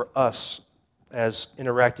meant for us as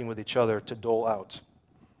interacting with each other to dole out.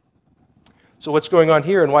 So what's going on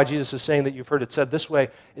here and why Jesus is saying that you've heard it said this way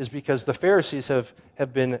is because the Pharisees have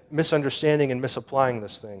been misunderstanding and misapplying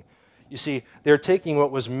this thing. You see, they're taking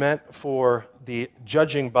what was meant for the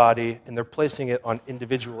judging body and they're placing it on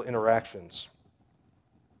individual interactions.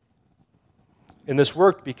 And this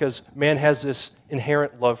worked because man has this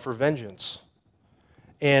inherent love for vengeance.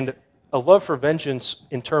 And a love for vengeance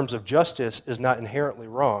in terms of justice is not inherently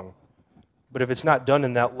wrong. But if it's not done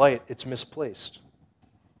in that light, it's misplaced.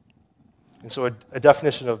 And so a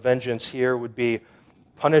definition of vengeance here would be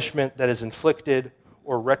punishment that is inflicted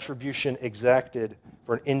or retribution exacted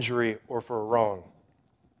for an injury or for a wrong.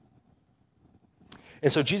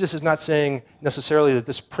 And so Jesus is not saying necessarily that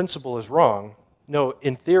this principle is wrong. No,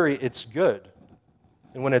 in theory, it's good.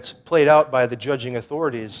 And when it's played out by the judging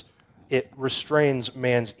authorities, it restrains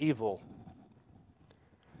man's evil.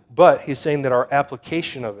 But he's saying that our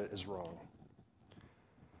application of it is wrong.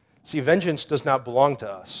 See, vengeance does not belong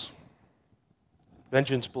to us.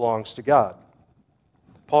 Vengeance belongs to God.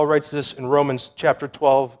 Paul writes this in Romans chapter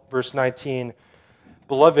 12, verse 19.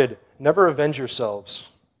 "Beloved, never avenge yourselves,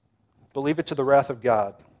 but leave it to the wrath of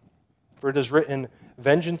God. For it is written,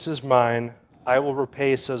 'Vengeance is mine, I will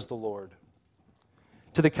repay,' says the Lord.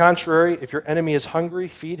 To the contrary, if your enemy is hungry,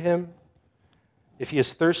 feed him. If he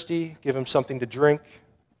is thirsty, give him something to drink.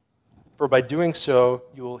 for by doing so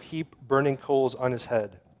you will heap burning coals on his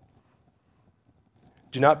head.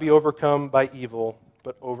 Do not be overcome by evil,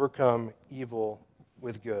 but overcome evil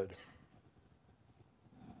with good.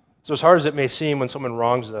 So as hard as it may seem when someone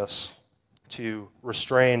wrongs us to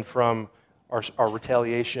refrain from our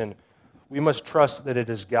retaliation, we must trust that it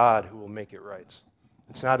is God who will make it right.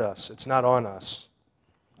 It's not us. It's not on us.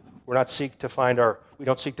 We don't seek to find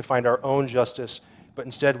our own justice, but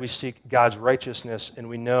instead we seek God's righteousness, and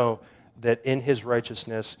we know that in his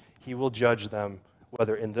righteousness he will judge them,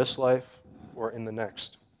 whether in this life or in the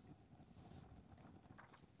next.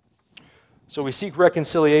 So we seek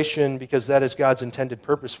reconciliation because that is God's intended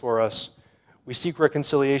purpose for us. We seek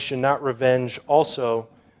reconciliation, not revenge, also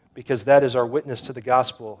because that is our witness to the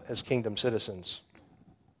gospel as kingdom citizens.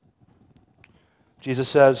 Jesus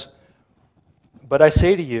says, "But I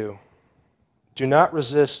say to you, do not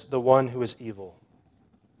resist the one who is evil.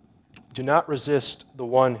 Do not resist the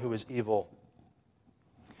one who is evil."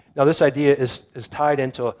 Now, this idea is tied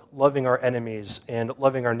into loving our enemies and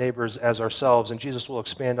loving our neighbors as ourselves, and Jesus will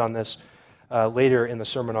expand on this later in the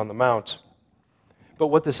Sermon on the Mount. But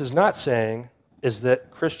what this is not saying is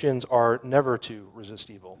that Christians are never to resist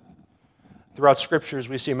evil. Throughout Scriptures,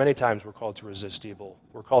 we see many times we're called to resist evil.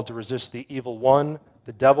 We're called to resist the evil one,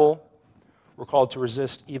 the devil. We're called to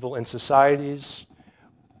resist evil in societies,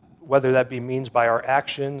 whether that be means by our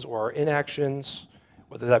actions or our inactions,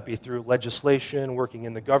 whether that be through legislation, working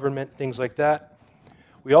in the government, things like that.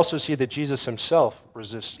 We also see that Jesus himself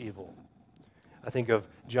resists evil. I think of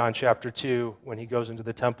John chapter 2 when he goes into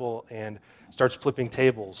the temple and starts flipping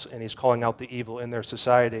tables and he's calling out the evil in their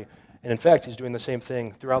society. And in fact, he's doing the same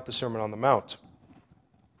thing throughout the Sermon on the Mount.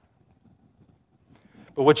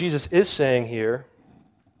 But what Jesus is saying here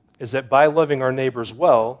is that by loving our neighbors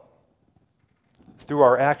well, through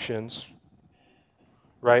our actions,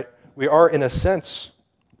 right, we are in a sense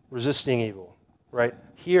resisting evil, right?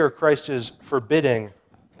 Here, Christ is forbidding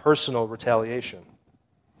personal retaliation.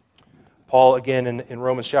 Paul, again, in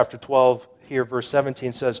Romans chapter 12, here, verse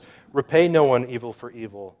 17 says, "Repay no one evil for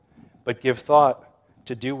evil, but give thought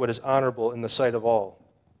to do what is honorable in the sight of all."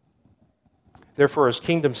 Therefore, as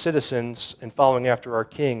kingdom citizens and following after our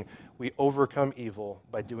King, we overcome evil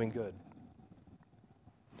by doing good.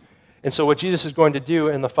 And so what Jesus is going to do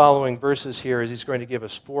in the following verses here is he's going to give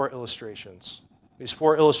us 4 illustrations. These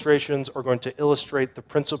 4 illustrations are going to illustrate the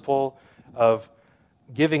principle of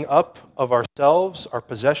giving up of ourselves, our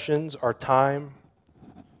possessions, our time,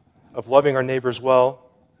 of loving our neighbors well.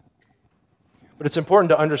 But it's important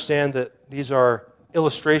to understand that these are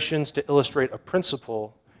illustrations to illustrate a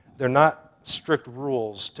principle. They're not strict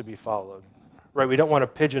rules to be followed, right? We don't want to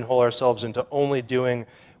pigeonhole ourselves into only doing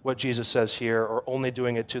what Jesus says here or only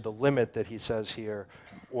doing it to the limit that he says here,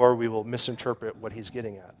 or we will misinterpret what he's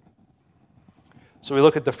getting at. So we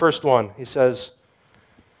look at the first one. He says,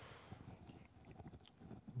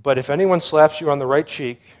 "But if anyone slaps you on the right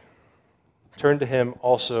cheek, turn to him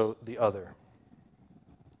also the other."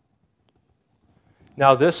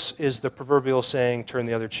 Now, this is the proverbial saying, "turn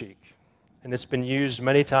the other cheek." And it's been used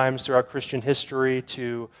many times throughout Christian history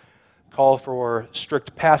to call for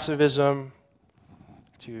strict pacifism,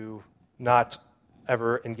 to not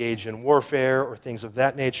ever engage in warfare or things of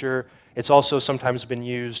that nature. It's also sometimes been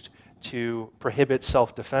used to prohibit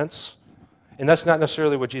self-defense. And that's not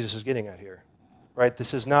necessarily what Jesus is getting at here. Right?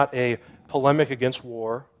 This is not a polemic against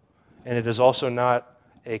war, and it is also not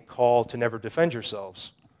a call to never defend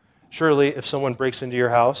yourselves. Surely, if someone breaks into your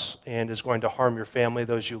house and is going to harm your family,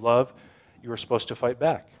 those you love, you are supposed to fight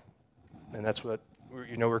back. And that's what,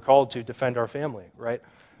 we're called to defend our family, right?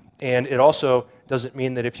 And it also doesn't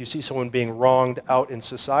mean that if you see someone being wronged out in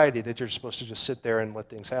society that you're supposed to just sit there and let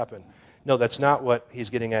things happen. No, that's not what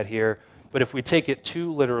he's getting at here. But if we take it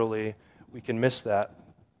too literally, we can miss that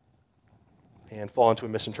and fall into a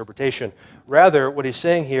misinterpretation. Rather, what he's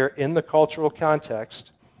saying here in the cultural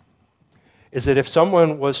context is that if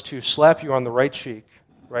someone was to slap you on the right cheek,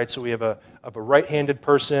 right, so we have a right-handed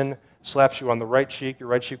person slaps you on the right cheek, your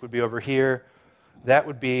right cheek would be over here, that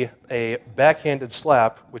would be a backhanded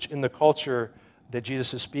slap, which in the culture that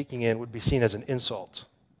Jesus is speaking in would be seen as an insult,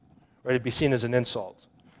 right? It'd be seen as an insult.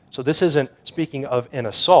 So this isn't speaking of an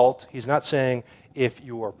assault. He's not saying if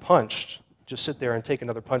you are punched, just sit there and take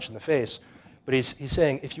another punch in the face. But he's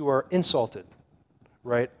saying if you are insulted,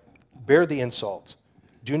 right, bear the insult.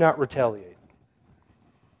 Do not retaliate.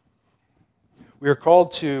 We are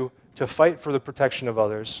called to fight for the protection of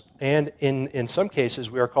others, and in some cases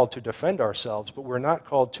we are called to defend ourselves, but we're not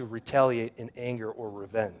called to retaliate in anger or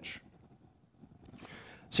revenge.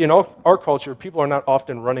 See, in our culture, people are not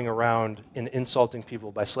often running around and insulting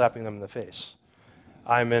people by slapping them in the face.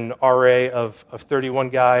 I'm an RA of 31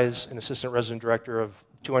 guys, an assistant resident director of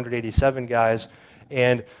 287 guys,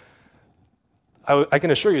 and I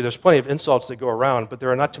can assure you there's plenty of insults that go around, but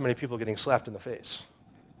there are not too many people getting slapped in the face.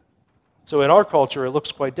 So in our culture, it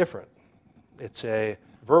looks quite different. It's a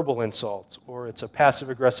verbal insult, or it's a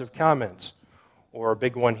passive-aggressive comment, or a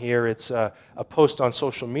big one here, it's a post on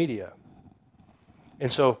social media.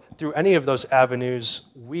 And so through any of those avenues,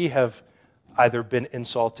 we have either been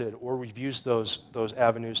insulted or we've used those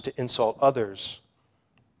avenues to insult others.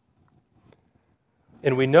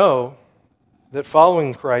 And we know that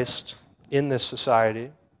following Christ in this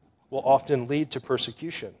society will often lead to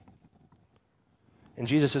persecution. And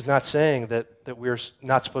Jesus is not saying that we're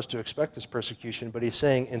not supposed to expect this persecution, but he's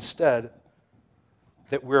saying instead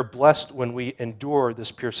that we're blessed when we endure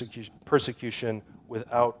this persecution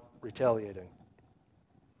without retaliating.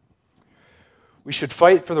 We should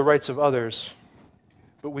fight for the rights of others,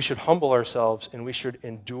 but we should humble ourselves and we should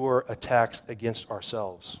endure attacks against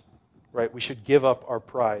ourselves, right? We should give up our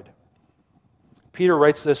pride. Peter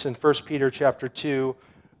writes this in 1 Peter chapter 2,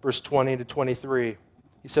 verse 20 to 23.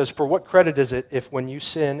 He says, "For what credit is it if when you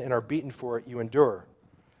sin and are beaten for it, you endure?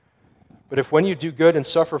 But if when you do good and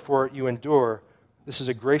suffer for it, you endure, this is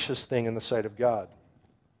a gracious thing in the sight of God.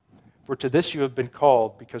 For to this you have been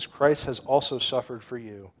called, because Christ has also suffered for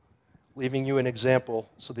you, leaving you an example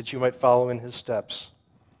so that you might follow in his steps.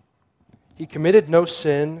 He committed no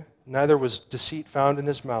sin, neither was deceit found in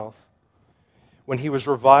his mouth. When he was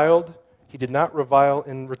reviled, he did not revile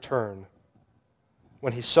in return.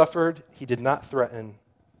 When he suffered, he did not threaten,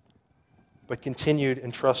 but continued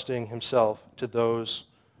entrusting himself to those,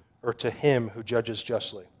 or to him who judges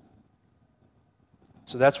justly."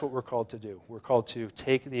 So that's what we're called to do. We're called to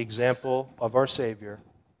take the example of our Savior,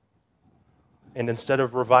 and instead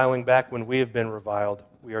of reviling back when we have been reviled,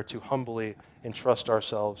 we are to humbly entrust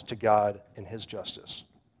ourselves to God and his justice.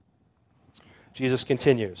 Jesus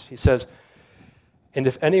continues. He says, "And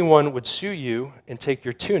if anyone would sue you and take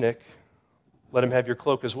your tunic, let him have your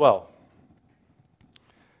cloak as well."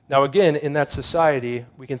 Now again, in that society,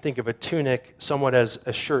 we can think of a tunic somewhat as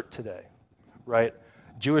a shirt today, right?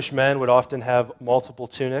 Jewish men would often have multiple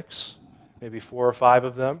tunics, maybe 4 or 5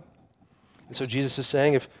 of them. And so Jesus is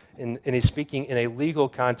saying, and he's speaking in a legal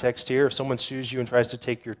context here, if someone sues you and tries to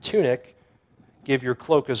take your tunic, give your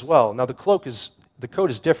cloak as well. Now the coat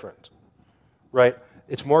is different, right?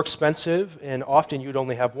 It's more expensive, and often you'd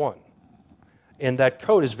only have one. And that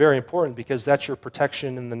coat is very important because that's your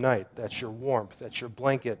protection in the night. That's your warmth. That's your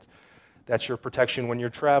blanket. That's your protection when you're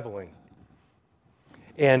traveling.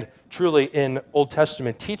 And truly, in Old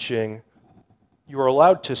Testament teaching, you are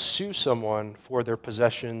allowed to sue someone for their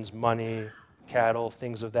possessions, money, cattle,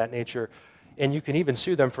 things of that nature. And you can even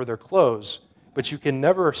sue them for their clothes, but you can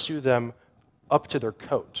never sue them up to their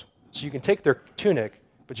coat. So you can take their tunic,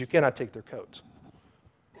 but you cannot take their coat.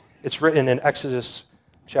 It's written in Exodus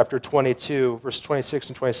chapter 22, verse 26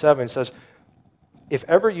 and 27. It says, "If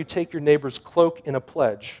ever you take your neighbor's cloak in a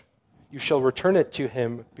pledge, you shall return it to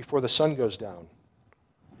him before the sun goes down.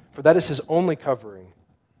 For that is his only covering,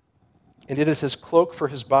 and it is his cloak for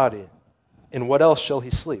his body. In what else shall he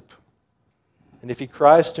sleep? And if he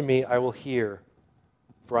cries to me, I will hear,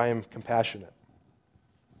 for I am compassionate."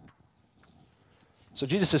 So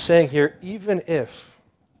Jesus is saying here, even if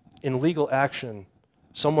in legal action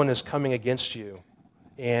someone is coming against you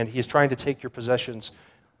and he is trying to take your possessions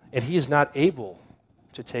and he is not able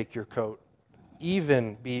to take your coat,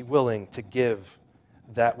 even be willing to give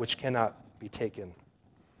that which cannot be taken.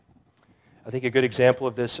 I think a good example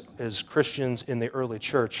of this is Christians in the early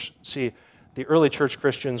church. See, the early church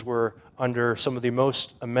Christians were under some of the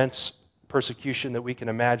most immense persecution that we can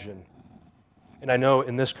imagine. And I know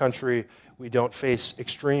in this country we don't face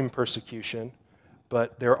extreme persecution,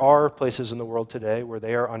 but there are places in the world today where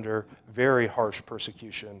they are under very harsh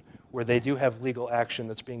persecution, where they do have legal action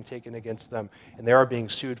that's being taken against them, and they are being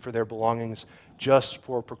sued for their belongings just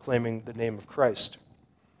for proclaiming the name of Christ.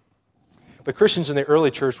 But Christians in the early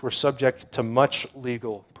church were subject to much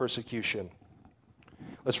legal persecution.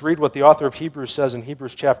 Let's read what the author of Hebrews says in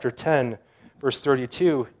Hebrews chapter 10, verse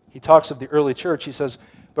 32. He talks of the early church. He says,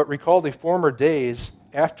 "But recall the former days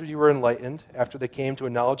after you were enlightened, after they came to a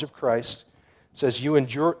knowledge of Christ." It says, "You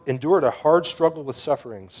endured a hard struggle with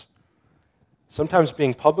sufferings, sometimes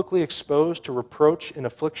being publicly exposed to reproach and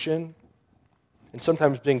affliction, and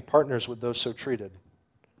sometimes being partners with those so treated.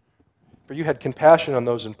 For you had compassion on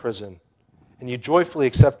those in prison, and you joyfully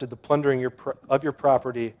accepted the plundering of your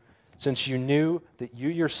property, since you knew that you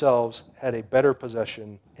yourselves had a better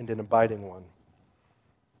possession and an abiding one.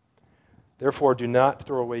 Therefore, do not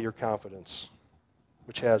throw away your confidence,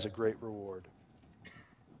 which has a great reward."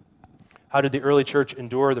 How did the early church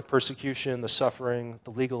endure the persecution, the suffering,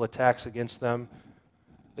 the legal attacks against them?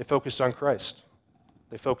 They focused on Christ.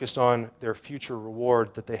 They focused on their future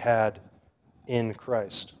reward that they had in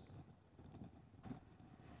Christ.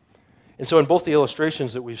 And so in both the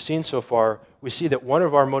illustrations that we've seen so far, we see that one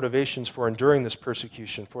of our motivations for enduring this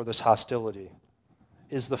persecution, for this hostility,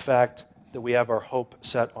 is the fact that we have our hope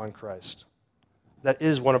set on Christ. That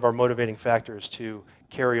is one of our motivating factors to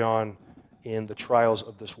carry on in the trials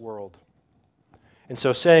of this world. And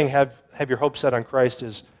so saying have your hope set on Christ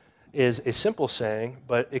is a simple saying,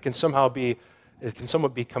 but it can somewhat be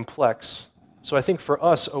complex. So I think for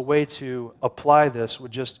us, a way to apply this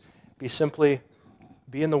would just be simply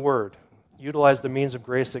be in the Word. Utilize the means of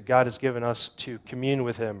grace that God has given us to commune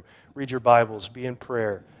with Him. Read your Bibles, be in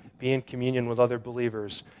prayer, be in communion with other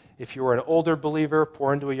believers. If you're an older believer,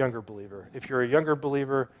 pour into a younger believer. If you're a younger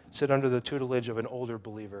believer, sit under the tutelage of an older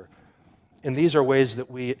believer. And these are ways that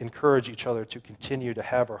we encourage each other to continue to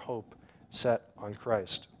have our hope set on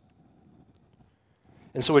Christ.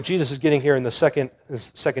 And so what Jesus is getting here in this second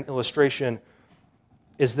illustration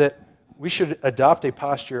is that we should adopt a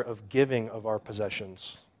posture of giving of our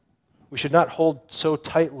possessions. We should not hold so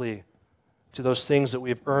tightly to those things that we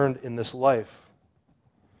have earned in this life.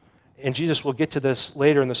 And Jesus will get to this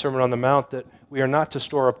later in the Sermon on the Mount, that we are not to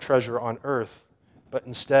store up treasure on earth, but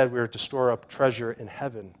instead we are to store up treasure in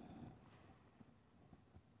heaven.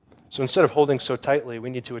 So instead of holding so tightly, we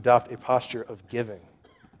need to adopt a posture of giving.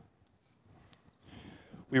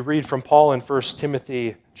 We read from Paul in 1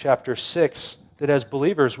 Timothy chapter 6 that as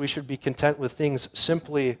believers we should be content with things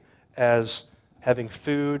simply as having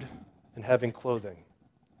food and having clothing.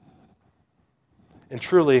 And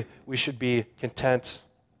truly, we should be content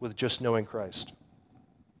with just knowing Christ.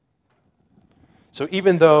 So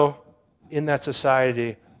even though in that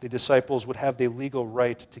society the disciples would have the legal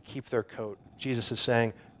right to keep their coat, Jesus is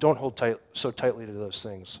saying, don't hold so tightly to those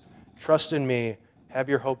things. Trust in me, have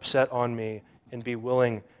your hope set on me, and be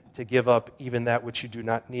willing to give up even that which you do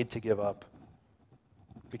not need to give up,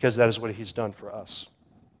 because that is what He's done for us.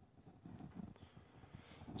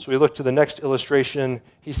 So we look to the next illustration.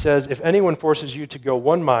 He says, if anyone forces you to go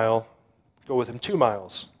 1 mile, go with him 2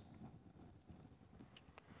 miles.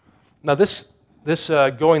 Now this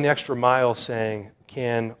going the extra mile saying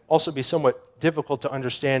can also be somewhat difficult to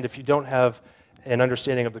understand if you don't have an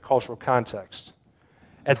understanding of the cultural context.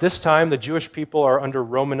 At this time, the Jewish people are under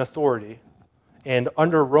Roman authority, and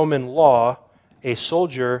under Roman law, a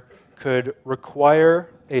soldier could require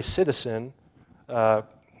a citizen, a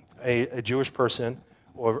Jewish person,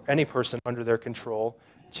 or any person under their control,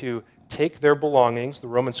 to take their belongings, the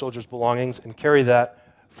Roman soldier's belongings, and carry that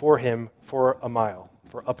for him for a mile,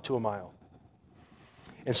 for up to a mile.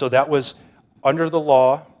 And so that was under the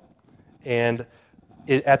law, and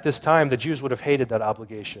at this time, the Jews would have hated that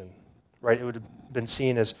obligation, right? It would have been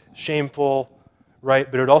seen as shameful, right?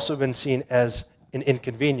 But it would also have been seen as an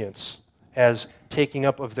inconvenience, as taking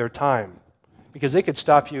up of their time, because they could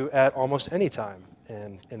stop you at almost any time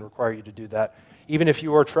and require you to do that, even if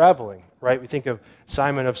you are traveling, right? We think of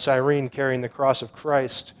Simon of Cyrene carrying the cross of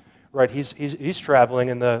Christ, right? He's traveling,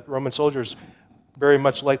 and the Roman soldiers very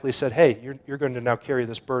much likely said, hey, you're going to now carry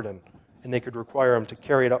this burden, and they could require him to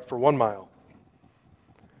carry it up for 1 mile.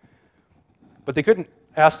 But they couldn't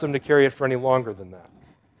ask them to carry it for any longer than that.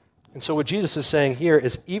 And so what Jesus is saying here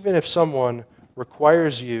is even if someone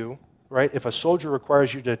requires you, right, if a soldier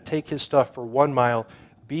requires you to take his stuff for 1 mile,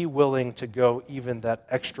 be willing to go even that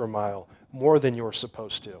extra mile, more than you're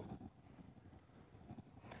supposed to.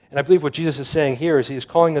 And I believe what Jesus is saying here is He's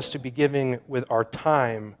calling us to be giving with our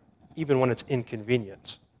time, even when it's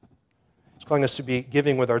inconvenient. He's calling us to be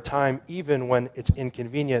giving with our time, even when it's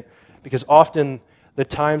inconvenient, because often the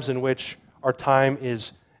times in which our time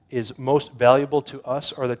is most valuable to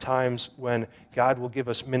us are the times when God will give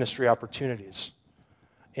us ministry opportunities.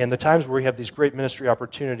 And the times where we have these great ministry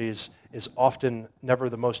opportunities is often never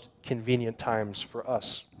the most convenient times for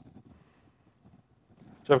us.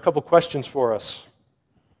 So I have a couple questions for us.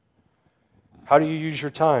 How do you use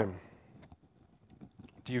your time?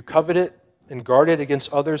 Do you covet it and guard it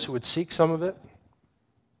against others who would seek some of it?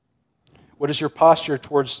 What is your posture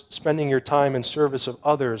towards spending your time in service of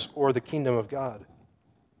others or the kingdom of God?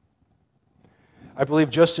 I believe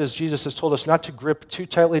just as Jesus has told us not to grip too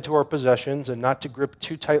tightly to our possessions and not to grip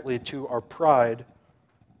too tightly to our pride,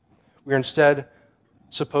 we are instead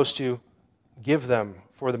supposed to give them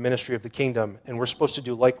for the ministry of the kingdom, and we're supposed to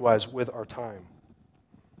do likewise with our time.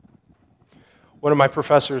 One of my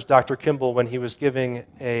professors, Dr. Kimball, when he was giving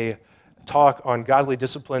a talk on godly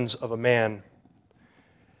disciplines of a man,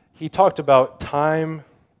 he talked about time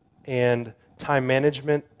and time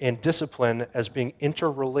management and discipline as being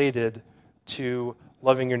interrelated to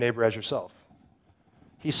loving your neighbor as yourself.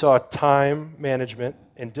 He saw time management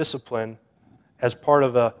and discipline as part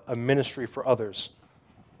of a ministry for others.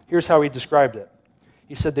 Here's how he described it.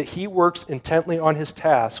 He said that he works intently on his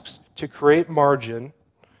tasks to create margin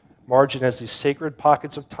as these sacred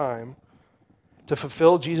pockets of time, to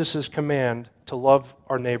fulfill Jesus' command to love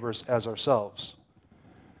our neighbors as ourselves.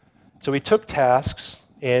 So he took tasks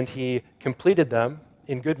and he completed them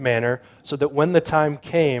in good manner so that when the time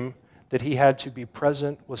came that he had to be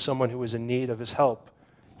present with someone who was in need of his help,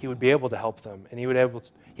 he would be able to help them, and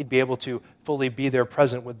he'd be able to fully be there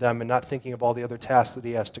present with them and not thinking of all the other tasks that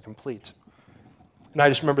he has to complete. And I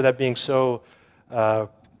just remember that being so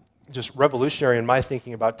just revolutionary in my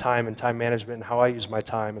thinking about time and time management and how I use my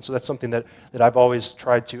time. And so that's something that I've always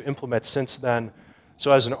tried to implement since then.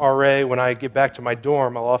 So as an RA, when I get back to my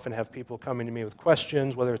dorm, I'll often have people coming to me with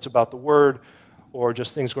questions, whether it's about the Word or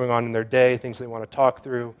just things going on in their day, things they want to talk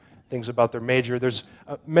through, things about their major. There's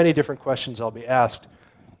many different questions I'll be asked.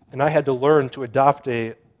 And I had to learn to adopt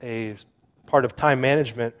a part of time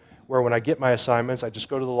management where when I get my assignments, I just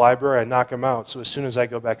go to the library, I knock them out. So as soon as I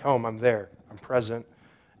go back home, I'm there, I'm present,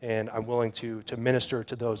 and I'm willing to minister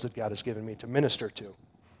to those that God has given me to minister to.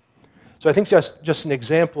 So I think just an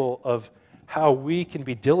example of how we can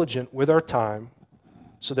be diligent with our time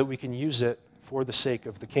so that we can use it for the sake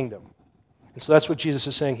of the kingdom. And so that's what Jesus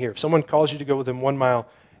is saying here. If someone calls you to go with him 1 mile,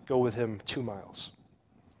 go with him 2 miles.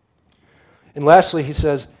 And lastly, he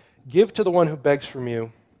says, give to the one who begs from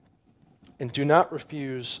you, and do not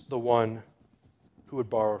refuse the one who would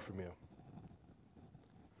borrow from you.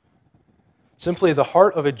 Simply, the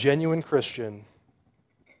heart of a genuine Christian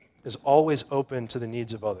is always open to the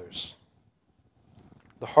needs of others.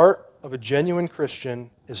 The heart of a genuine Christian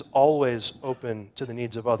is always open to the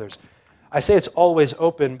needs of others. I say it's always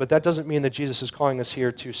open, but that doesn't mean that Jesus is calling us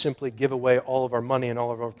here to simply give away all of our money and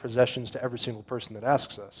all of our possessions to every single person that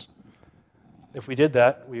asks us. If we did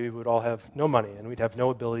that, we would all have no money, and we'd have no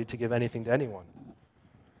ability to give anything to anyone.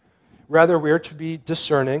 Rather, we are to be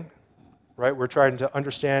discerning, right? We're trying to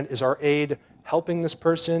understand, is our aid helping this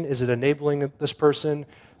person? Is it enabling this person?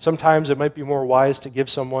 Sometimes it might be more wise to give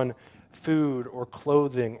someone food or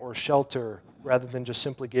clothing or shelter rather than just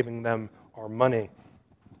simply giving them our money.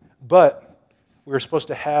 But we're supposed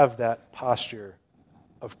to have that posture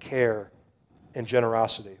of care and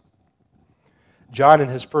generosity. John, in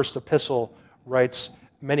his first epistle, writes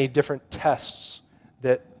many different tests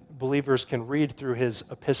that believers can read through his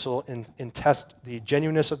epistle and test the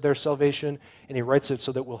genuineness of their salvation, and he writes it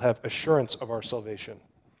so that we'll have assurance of our salvation.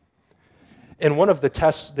 And one of the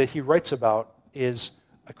tests that he writes about is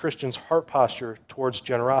a Christian's heart posture towards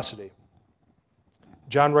generosity.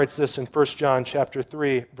 John writes this in 1 John chapter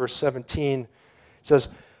 3, verse 17. It says,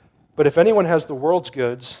 "But if anyone has the world's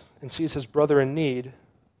goods and sees his brother in need,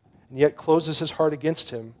 and yet closes his heart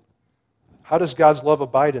against him, how does God's love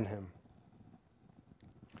abide in him?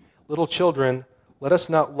 Little children, let us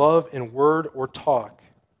not love in word or talk,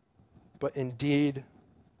 but in deed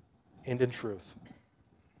and in truth."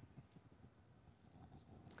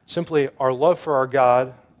 Simply, our love for our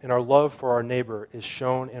God and our love for our neighbor is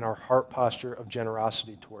shown in our heart posture of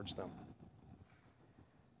generosity towards them.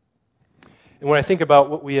 And when I think about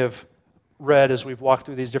what we have read as we've walked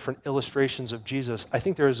through these different illustrations of Jesus, I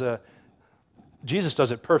think Jesus does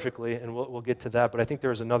it perfectly, and we'll get to that, but I think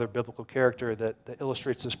there is another biblical character that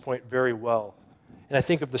illustrates this point very well. And I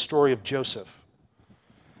think of the story of Joseph.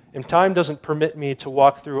 And time doesn't permit me to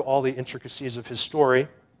walk through all the intricacies of his story,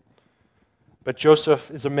 but Joseph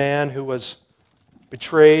is a man who was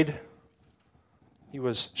betrayed. He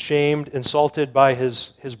was shamed, insulted by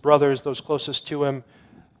his brothers, those closest to him.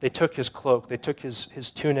 They took his cloak, they took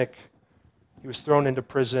his tunic. He was thrown into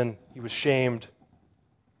prison. He was shamed.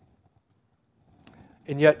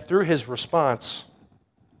 And yet, through his response,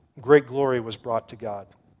 great glory was brought to God.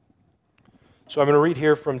 So I'm going to read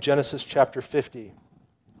here from Genesis chapter 50,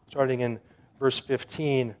 starting in verse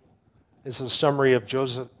 15. This is a summary of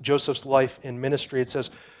Joseph's life and ministry. It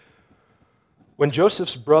says, "When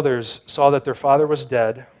Joseph's brothers saw that their father was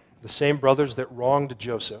dead, the same brothers that wronged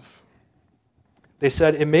Joseph, they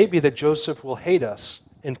said, 'It may be that Joseph will hate us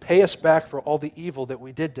and pay us back for all the evil that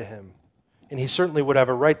we did to him.' And he certainly would have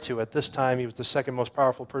a right to. At this time, he was the second most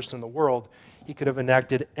powerful person in the world. He could have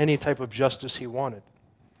enacted any type of justice he wanted.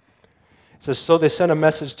 It says, so they sent a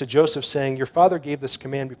message to Joseph saying, 'Your father gave this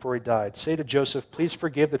command before he died. Say to Joseph, please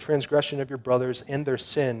forgive the transgression of your brothers and their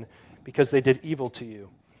sin because they did evil to you.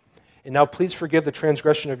 And now please forgive the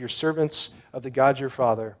transgression of your servants, of the God your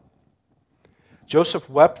father.' Joseph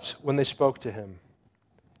wept when they spoke to him.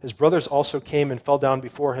 His brothers also came and fell down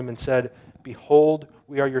before him and said, 'Behold,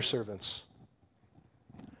 we are your servants.'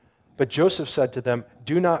 But Joseph said to them,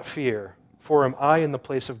 "Do not fear, for am I in the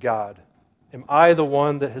place of God? Am I the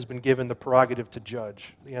one that has been given the prerogative to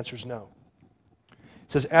judge?" The answer is no.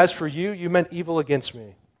 It says, "As for you, you meant evil against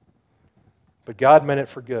me, but God meant it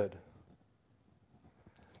for good,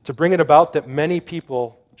 to bring it about that many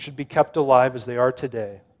people should be kept alive as they are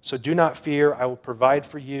today. So do not fear, I will provide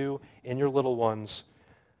for you and your little ones."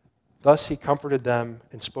 Thus he comforted them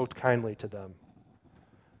and spoke kindly to them.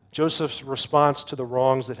 Joseph's response to the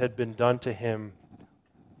wrongs that had been done to him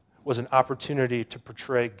was an opportunity to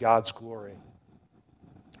portray God's glory.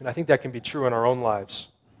 And I think that can be true in our own lives,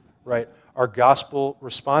 right? Our gospel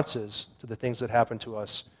responses to the things that happen to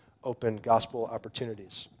us open gospel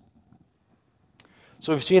opportunities.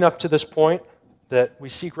 So we've seen up to this point that we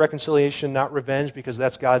seek reconciliation, not revenge, because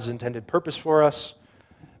that's God's intended purpose for us,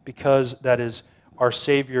 because that is our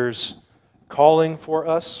Savior's calling for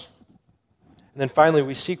us. And then finally,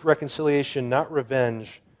 we seek reconciliation, not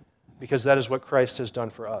revenge, because that is what Christ has done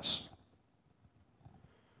for us.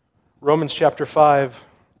 Romans chapter 5,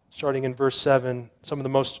 starting in verse 7, some of the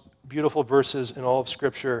most beautiful verses in all of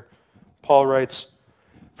Scripture, Paul writes,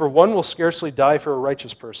 "For one will scarcely die for a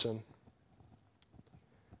righteous person,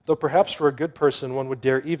 though perhaps for a good person one would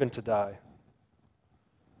dare even to die.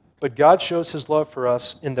 But God shows his love for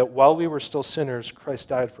us in that while we were still sinners, Christ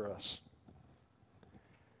died for us.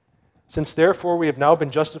 Since therefore we have now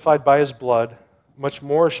been justified by his blood, much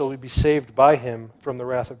more shall we be saved by him from the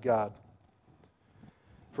wrath of God.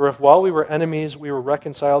 For if while we were enemies we were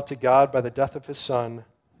reconciled to God by the death of his Son,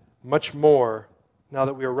 much more, now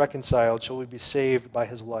that we are reconciled, shall we be saved by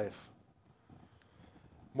his life.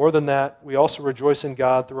 More than that, we also rejoice in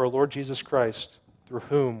God through our Lord Jesus Christ, through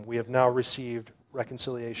whom we have now received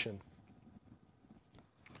reconciliation."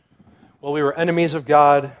 While we were enemies of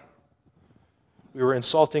God, we were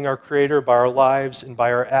insulting our Creator by our lives and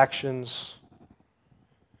by our actions.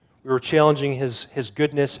 We were challenging his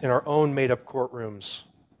goodness in our own made-up courtrooms,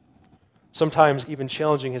 sometimes even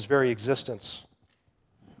challenging his very existence.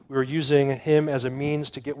 We were using him as a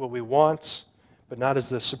means to get what we want, but not as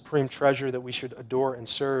the supreme treasure that we should adore and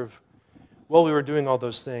serve. While we were doing all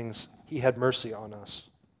those things, he had mercy on us.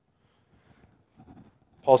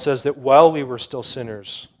 Paul says that while we were still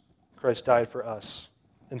sinners, Christ died for us.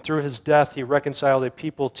 And through his death, he reconciled a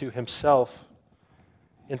people to himself.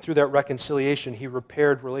 And through that reconciliation, he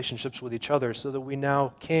repaired relationships with each other so that we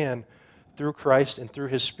now can, through Christ and through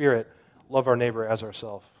his Spirit, love our neighbor as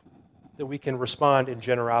ourselves. That we can respond in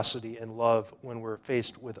generosity and love when we're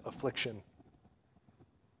faced with affliction.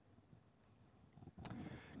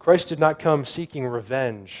 Christ did not come seeking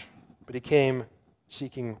revenge, but he came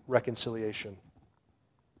seeking reconciliation.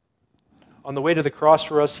 On the way to the cross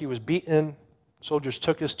for us, he was beaten. Soldiers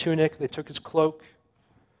took his tunic, they took his cloak.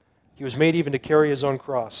 He was made even to carry his own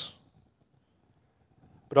cross.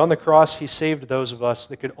 But on the cross, he saved those of us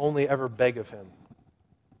that could only ever beg of him.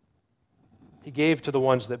 He gave to the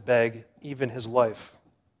ones that beg even his life.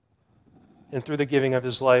 And through the giving of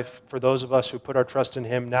his life, for those of us who put our trust in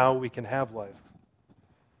him, now we can have life.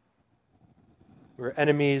 We were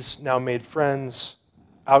enemies, now made friends,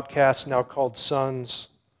 outcasts, now called sons.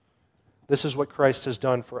 This is what Christ has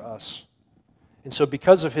done for us. And so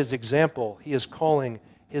because of his example, he is calling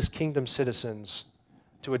his kingdom citizens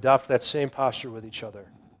to adopt that same posture with each other.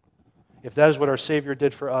 If that is what our Savior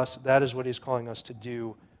did for us, that is what he's calling us to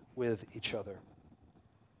do with each other.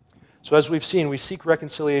 So as we've seen, we seek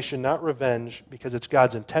reconciliation, not revenge, because it's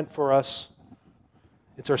God's intent for us,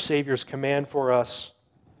 it's our Savior's command for us,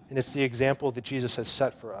 and it's the example that Jesus has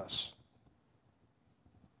set for us.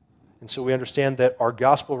 And so we understand that our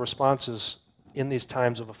gospel responses in these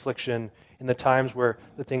times of affliction, in the times where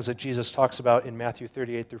the things that Jesus talks about in Matthew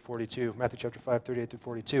 38 through 42, Matthew chapter 5, 38 through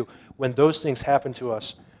 42, when those things happen to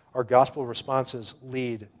us, our gospel responses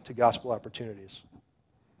lead to gospel opportunities.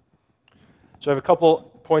 So I have a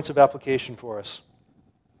couple points of application for us.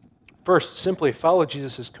 First, simply follow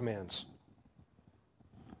Jesus' commands.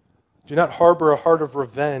 Do not harbor a heart of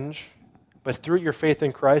revenge, but through your faith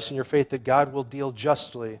in Christ and your faith that God will deal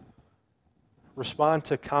justly, respond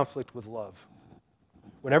to conflict with love.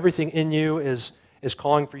 When everything in you is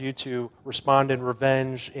calling for you to respond in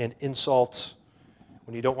revenge and insult,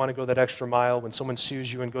 when you don't want to go that extra mile, when someone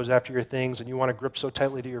sues you and goes after your things and you want to grip so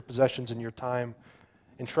tightly to your possessions and your time,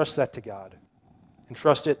 entrust that to God.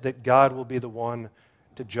 Entrust it that God will be the one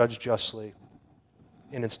to judge justly,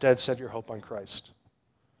 and instead set your hope on Christ.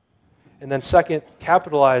 And then second,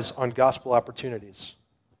 capitalize on gospel opportunities.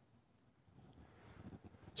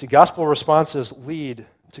 See, gospel responses lead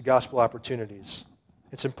to gospel opportunities.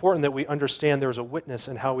 It's important that we understand there's a witness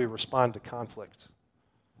in how we respond to conflict.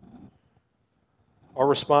 Our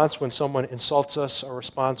response when someone insults us, our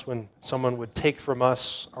response when someone would take from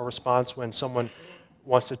us, our response when someone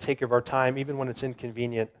wants to take of our time, even when it's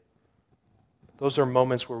inconvenient, those are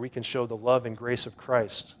moments where we can show the love and grace of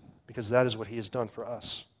Christ, because that is what he has done for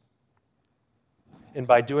us. And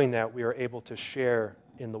by doing that, we are able to share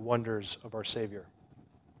in the wonders of our Savior.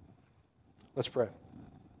 Let's pray.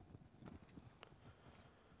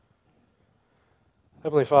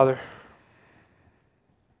 Heavenly Father,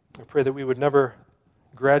 I pray that we would never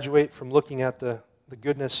graduate from looking at the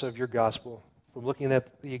goodness of your gospel, from looking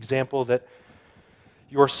at the example that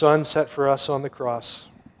your Son set for us on the cross,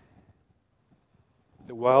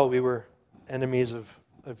 that while we were enemies of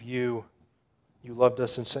you, you loved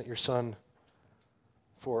us and sent your Son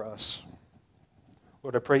for us.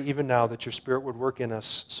 Lord, I pray even now that your Spirit would work in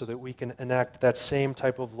us so that we can enact that same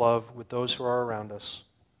type of love with those who are around us,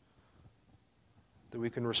 that we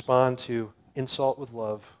can respond to insult with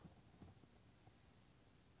love,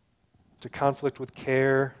 to conflict with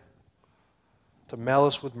care, to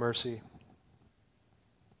malice with mercy.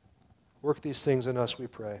 Work these things in us, we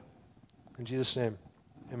pray. In Jesus' name,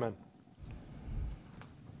 amen.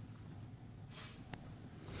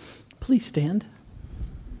 Please stand.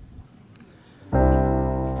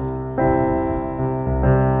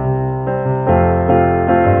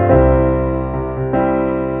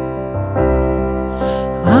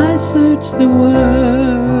 I searched the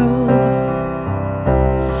world,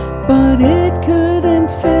 but it couldn't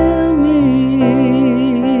fill me.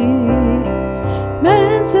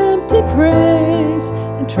 Man's empty praise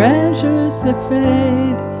and treasures that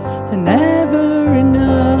fade are never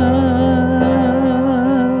enough.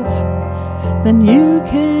 Then you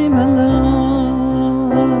came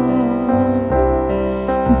along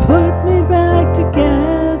and put me back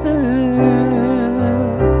together,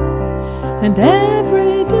 and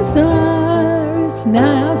every desire is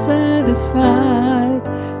now satisfied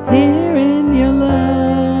here in your love.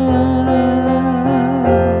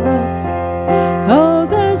 Oh,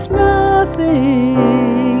 there's nothing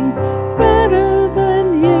better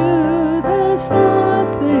than you. There's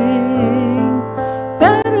nothing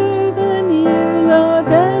better than you, Lord.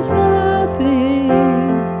 There's nothing,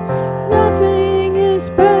 nothing is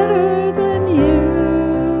better than you.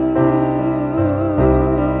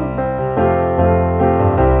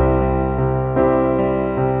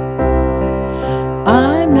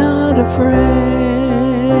 I'm not afraid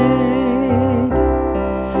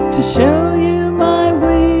to show you my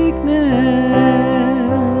weakness,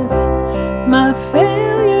 my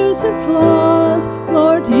failures and flaws.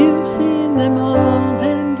 Lord, you've seen them all,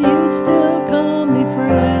 and you still call me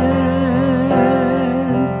friend.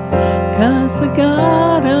 'Cause the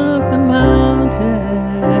God of the mountain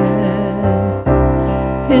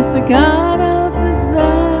is the God of the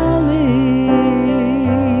valley.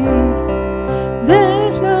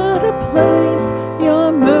 There's not a place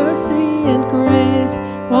your mercy and grace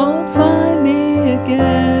won't find.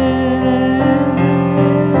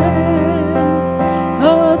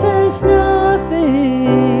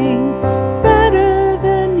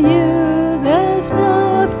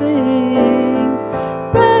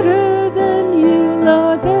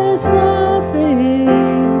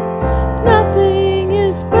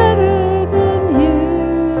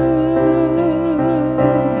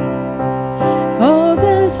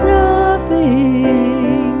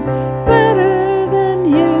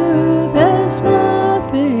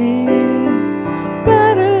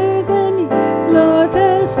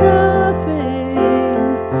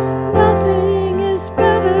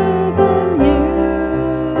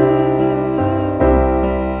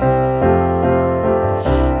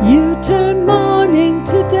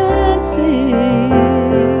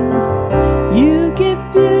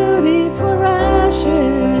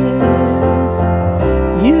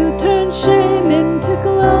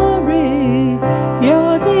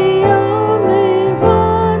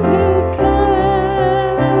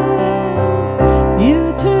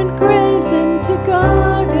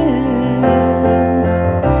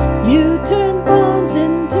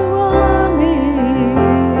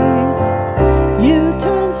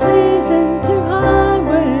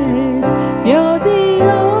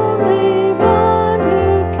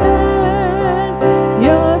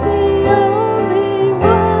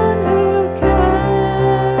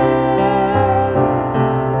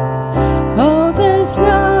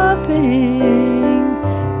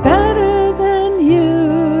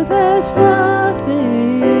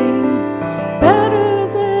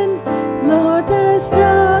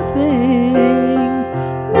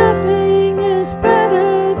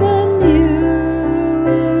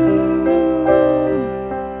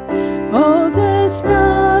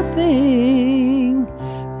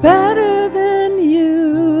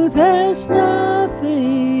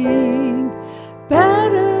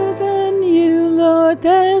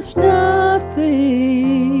 There's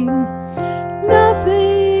nothing,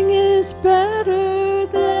 nothing is better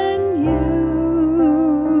than you.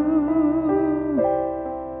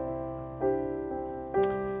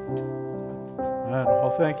 Man,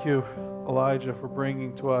 well, thank you, Elijah, for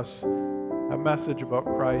bringing to us a message about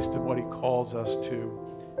Christ and what he calls us to.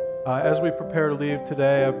 As we prepare to leave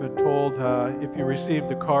today, I've been told if you received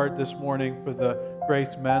a card this morning for the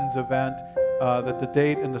Grace Men's event, that the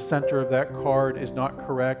date in the center of that card is not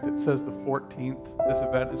correct. It says the 14th. This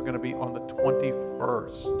event is going to be on the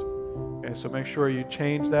 21st. Okay, so make sure you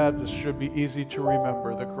change that. This should be easy to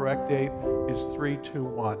remember. The correct date is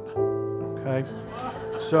 3/2/1. Okay?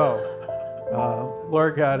 So,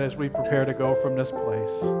 Lord God, as we prepare to go from this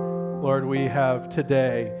place, Lord, we have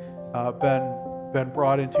today been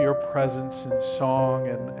brought into your presence in song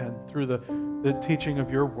and through the teaching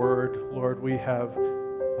of your word. Lord, we have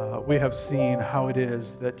seen how it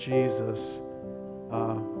is that Jesus,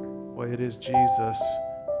 it is Jesus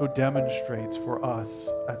who demonstrates for us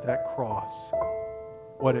at that cross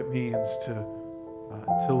what it means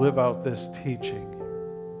to live out this teaching.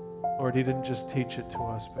 Lord, he didn't just teach it to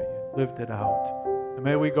us, but you lived it out. And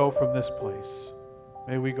may we go from this place,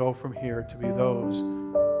 may we go from here to be those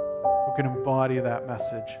who can embody that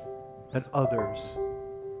message, and others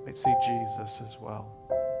might see Jesus as well.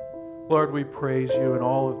 Lord, we praise you in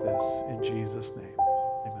all of this in Jesus' name.